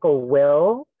political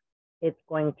will. It's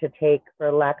going to take,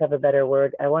 for lack of a better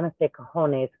word, I want to say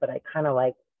cojones, but I kind of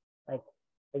like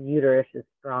the uterus is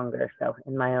stronger. So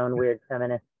in my own weird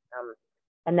feminist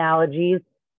analogies,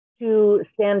 to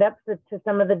stand up to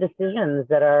some of the decisions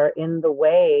that are in the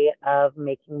way of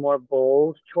making more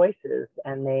bold choices.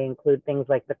 And they include things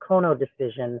like the Kono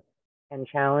decision and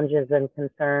challenges and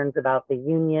concerns about the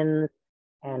unions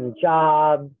and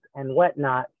jobs and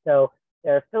whatnot. So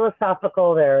there are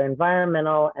philosophical, there are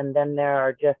environmental, and then there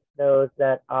are just those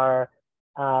that are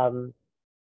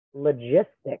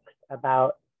logistics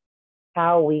about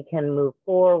how we can move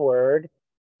forward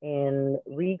in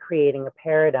recreating a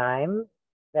paradigm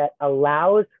that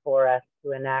allows for us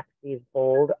to enact these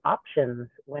bold options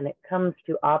when it comes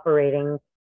to operating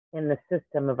in the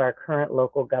system of our current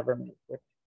local government, which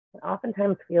can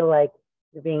oftentimes feel like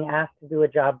you're being asked to do a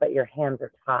job, but your hands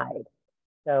are tied.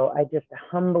 So I just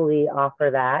humbly offer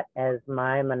that as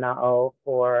my mana'o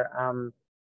for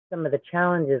some of the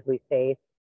challenges we face,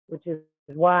 which is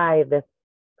why this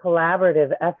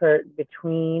collaborative effort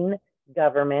between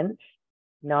government,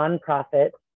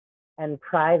 nonprofit, and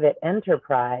private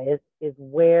enterprise is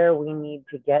where we need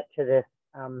to get to this,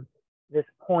 this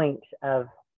point of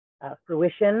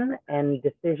fruition and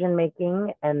decision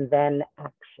making and then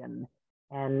action.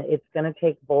 And it's going to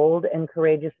take bold and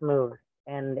courageous moves.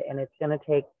 And it's going to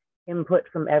take input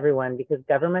from everyone, because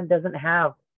government doesn't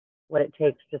have what it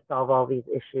takes to solve all these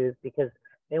issues, because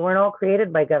they weren't all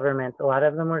created by government. A lot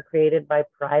of them were created by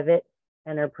private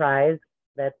enterprise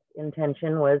that's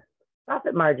intention was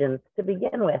profit margins to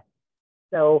begin with.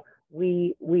 So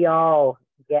we all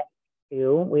get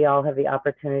too. We all have the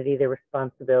opportunity, the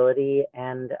responsibility,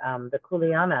 and the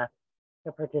kuleana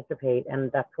to participate.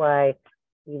 And that's why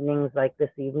evenings like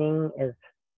this evening, as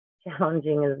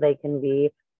challenging as they can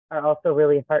be, are also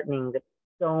really heartening that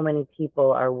so many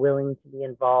people are willing to be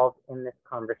involved in this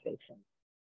conversation.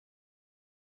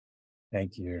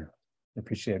 Thank you.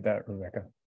 Appreciate that, Rebecca.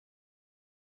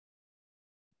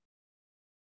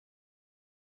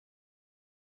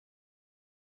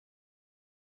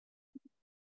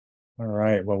 All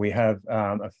right, well, we have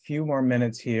a few more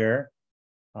minutes here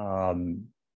and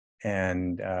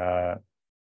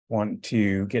want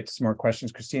to get some more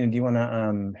questions. Christina, do you want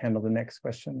to handle the next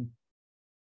question?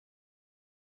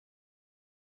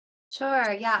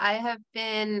 Sure. Yeah, I have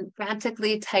been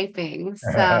frantically typing.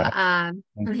 So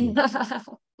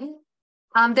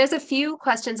there's a few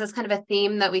questions as kind of a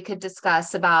theme that we could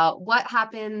discuss about what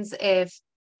happens if,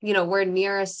 you know, we're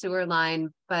near a sewer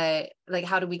line, but like,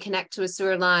 how do we connect to a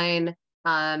sewer line?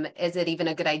 Is it even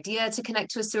a good idea to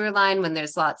connect to a sewer line when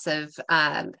there's lots of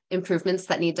improvements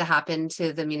that need to happen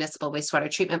to the municipal wastewater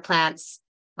treatment plants?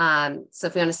 So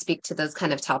if we want to speak to those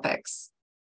kind of topics,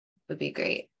 would be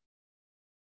great.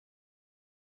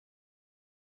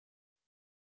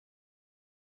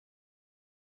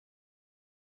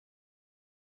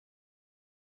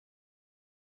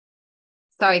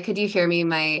 Sorry, could you hear me?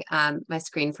 My my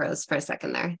screen froze for a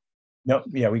second there. No,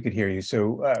 yeah, we could hear you.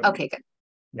 So okay, good.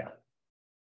 Yeah.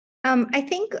 I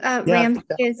think Ram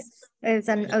is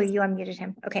on. Oh, you unmuted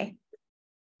him. Okay.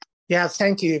 Yeah,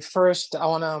 thank you. First, I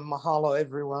want to mahalo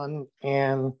everyone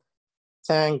and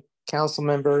thank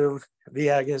Councilmember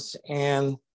Villegas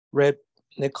and Rep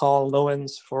Nicole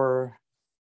Lowens for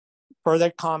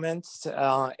their comments.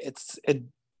 It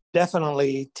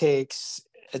definitely takes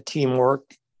a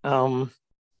teamwork.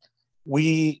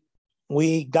 We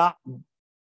got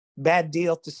bad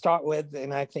deal to start with,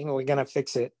 and I think we're gonna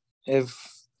fix it if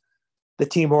the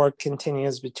teamwork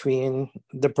continues between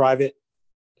the private.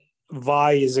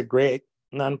 WAI is a great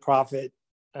nonprofit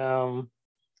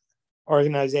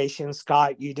organization.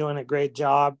 Scott, you're doing a great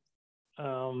job,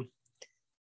 and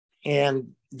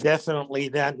definitely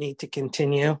that need to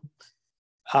continue.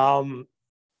 We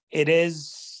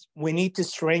need to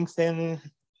strengthen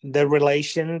the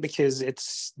relation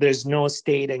because there's no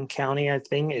state and county. I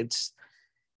think it's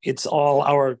all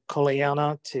our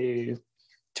kuleana to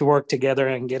work together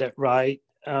and get it right.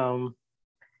 And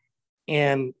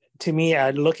to me,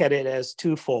 I look at it as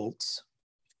twofolds.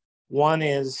 One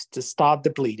is to stop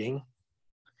the bleeding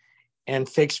and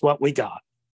fix what we got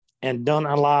and don't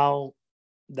allow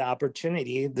the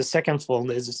opportunity. The second fold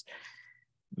is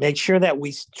make sure that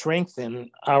we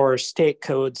strengthen our state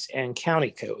codes and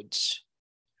county codes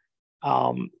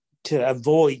to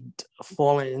avoid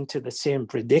falling into the same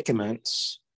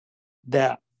predicaments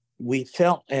that we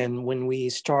felt in when we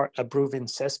start approving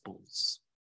cesspools.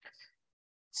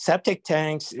 Septic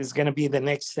tanks is going to be the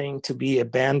next thing to be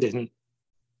abandoned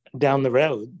down the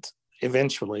road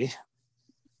eventually.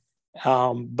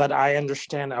 But I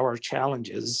understand our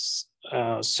challenges.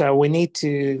 So we need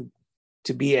to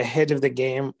be ahead of the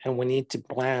game, and we need to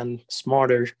plan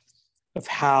smarter of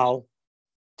how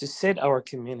to set our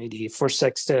community for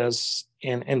success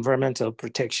in environmental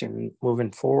protection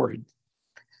moving forward.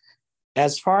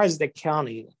 As far as the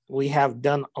county, we have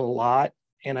done a lot,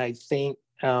 and I think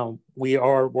we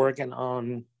are working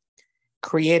on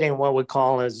creating what we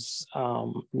call as,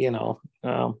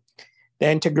 the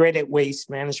integrated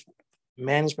waste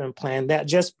management plan that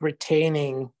just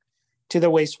pertaining to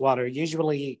the wastewater.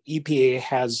 Usually EPA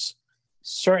has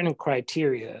certain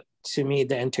criteria to meet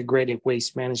the integrated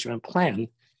waste management plan.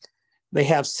 They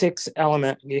have 6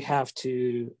 elements you have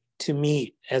to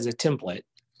meet as a template.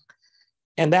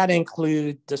 And that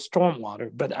includes the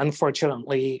stormwater, but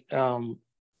unfortunately,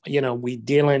 we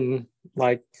dealing,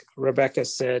 like Rebecca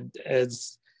said,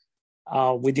 as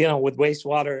we're dealing with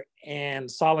wastewater and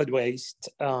solid waste.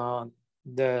 The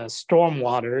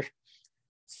stormwater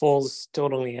falls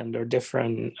totally under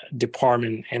different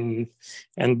department and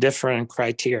different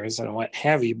criteria and what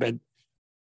have you. But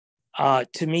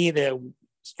to me, the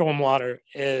stormwater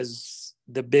is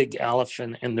the big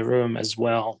elephant in the room as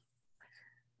well.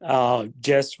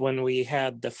 Just when we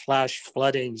had the flash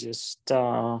flooding just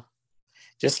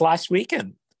last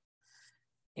weekend,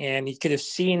 and you could have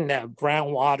seen that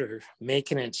brown water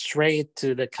making it straight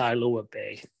to the Kailua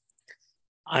Bay.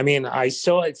 I mean, I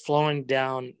saw it flowing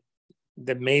down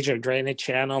the major drainage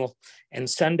channel, and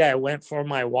Sunday I went for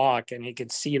my walk and you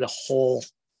could see the whole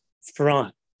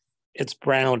front. It's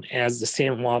brown as the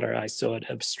same water I saw it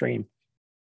upstream.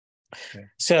 Okay.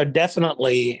 So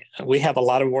definitely we have a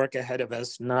lot of work ahead of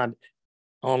us, not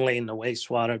only in the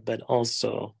wastewater, but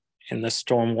also in the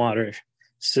stormwater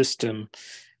system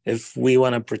if we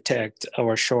want to protect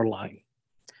our shoreline.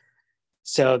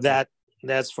 So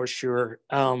that's for sure.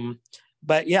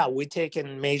 But yeah, we've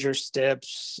taken major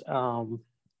steps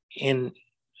in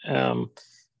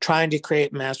trying to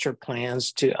create master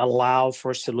plans to allow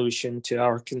for solution to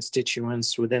our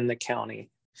constituents within the county.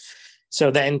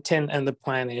 So the intent and the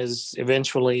plan is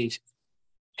eventually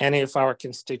any of our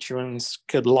constituents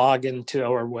could log into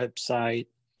our website,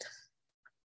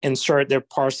 insert their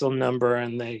parcel number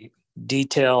and the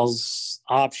details,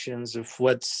 options of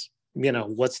what's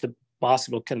the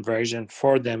possible conversion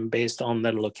for them based on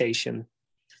their location.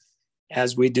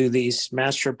 As we do these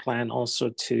master plan, also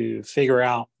to figure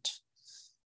out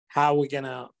how we're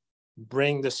gonna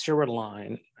bring the sewer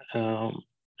line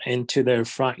into their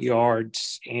front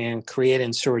yards and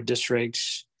creating sewer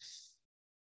districts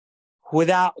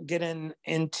without getting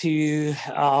into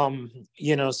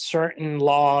certain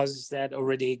laws that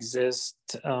already exist,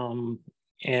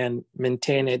 and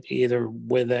maintain it either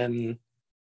within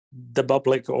the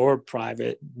public or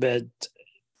private. But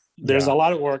there's a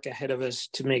lot of work ahead of us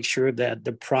to make sure that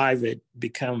the private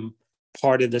become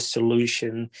part of the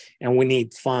solution, and we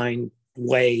need to find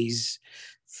ways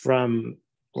from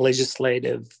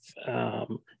legislative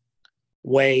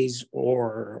ways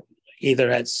or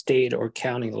either at state or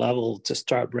county level to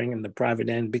start bringing the private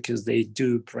in, because they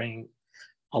do bring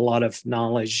a lot of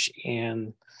knowledge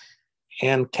and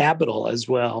capital as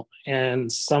well.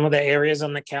 And some of the areas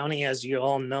in the county, as you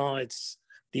all know, it's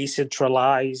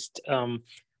decentralized,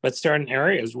 but certain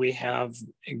areas we have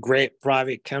great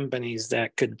private companies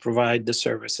that could provide the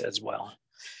service as well.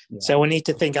 Yeah. So we need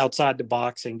to think outside the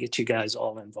box and get you guys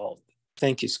all involved.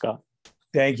 Thank you, Scott.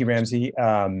 Thank you, Ramsey.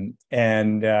 One of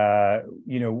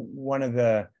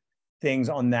the things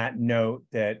on that note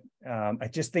that I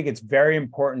just think it's very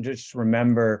important to just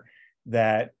remember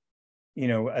that,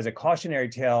 as a cautionary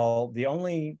tale, the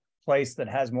only place that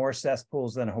has more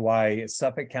cesspools than Hawaii is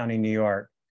Suffolk County, New York,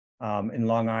 in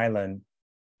Long Island.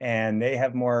 And they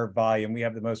have more volume. We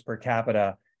have the most per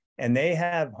capita. And they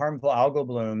have harmful algal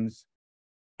blooms,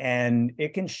 and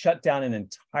it can shut down an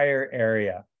entire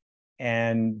area.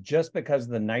 And just because of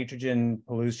the nitrogen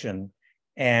pollution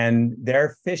and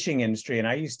their fishing industry, and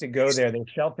I used to go there, their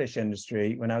shellfish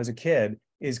industry when I was a kid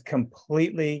is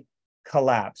completely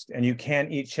collapsed, and you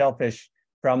can't eat shellfish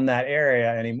from that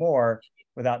area anymore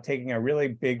without taking a really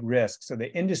big risk. So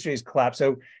the industry is collapsed.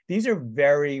 So these are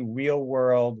very real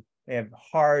world, they have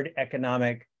hard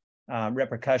economic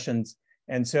repercussions.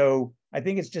 And so I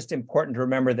think it's just important to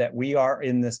remember that we are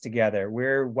in this together.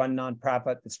 We're one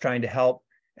nonprofit that's trying to help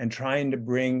and trying to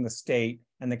bring the state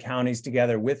and the counties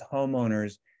together with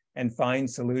homeowners and find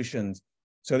solutions.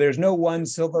 So there's no one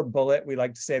silver bullet. We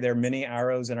like to say there are many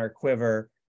arrows in our quiver.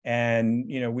 And,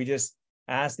 we just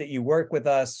ask that you work with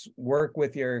us, work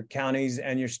with your counties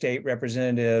and your state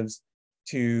representatives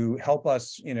to help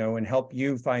us, and help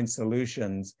you find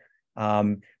solutions.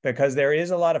 Because there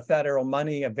is a lot of federal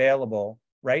money available.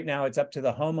 Right now, it's up to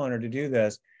the homeowner to do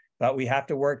this, but we have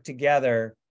to work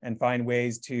together and find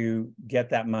ways to get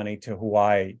that money to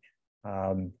Hawaii.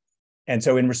 And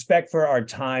so in respect for our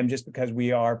time, just because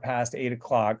we are past 8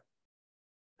 o'clock,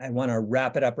 I want to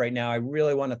wrap it up right now. I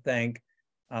really want to thank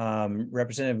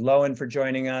Representative Lowen for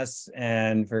joining us,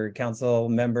 and for Council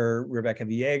Member Rebecca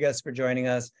Villegas for joining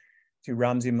us, to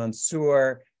Ramsey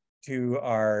Mansour, to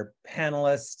our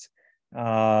panelists,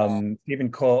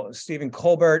 Stephen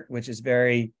Colbert, which is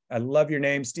I love your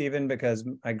name, Stephen, because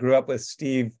I grew up with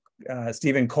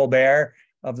Stephen Colbert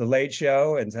of The Late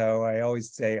Show. And so I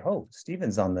always say, oh,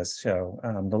 Stephen's on this show.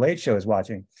 The Late Show is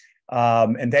watching.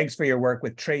 And thanks for your work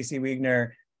with Tracy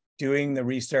Wiegner, doing the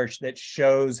research that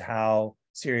shows how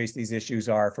serious these issues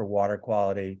are for water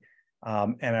quality.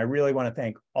 And I really want to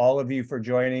thank all of you for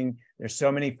joining. There's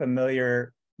so many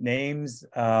familiar names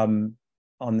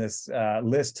on this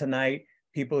list tonight,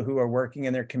 people who are working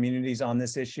in their communities on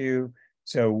this issue.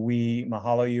 So we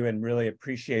mahalo you and really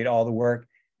appreciate all the work.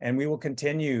 And we will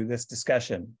continue this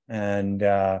discussion. And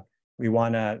we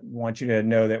want you to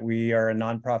know that we are a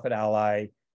nonprofit ally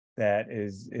that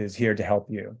is here to help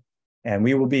you. And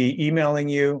we will be emailing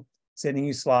you, sending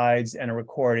you slides and a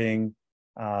recording.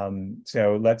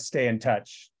 So let's stay in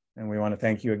touch. And we want to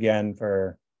thank you again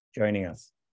for joining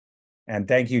us. And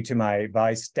thank you to my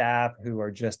Vice staff, who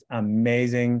are just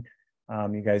amazing.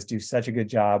 You guys do such a good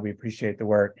job. We appreciate the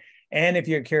work. And if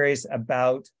you're curious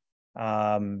about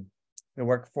the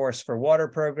Workforce for Water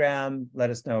program, let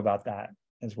us know about that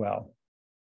as well.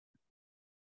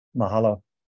 Mahalo.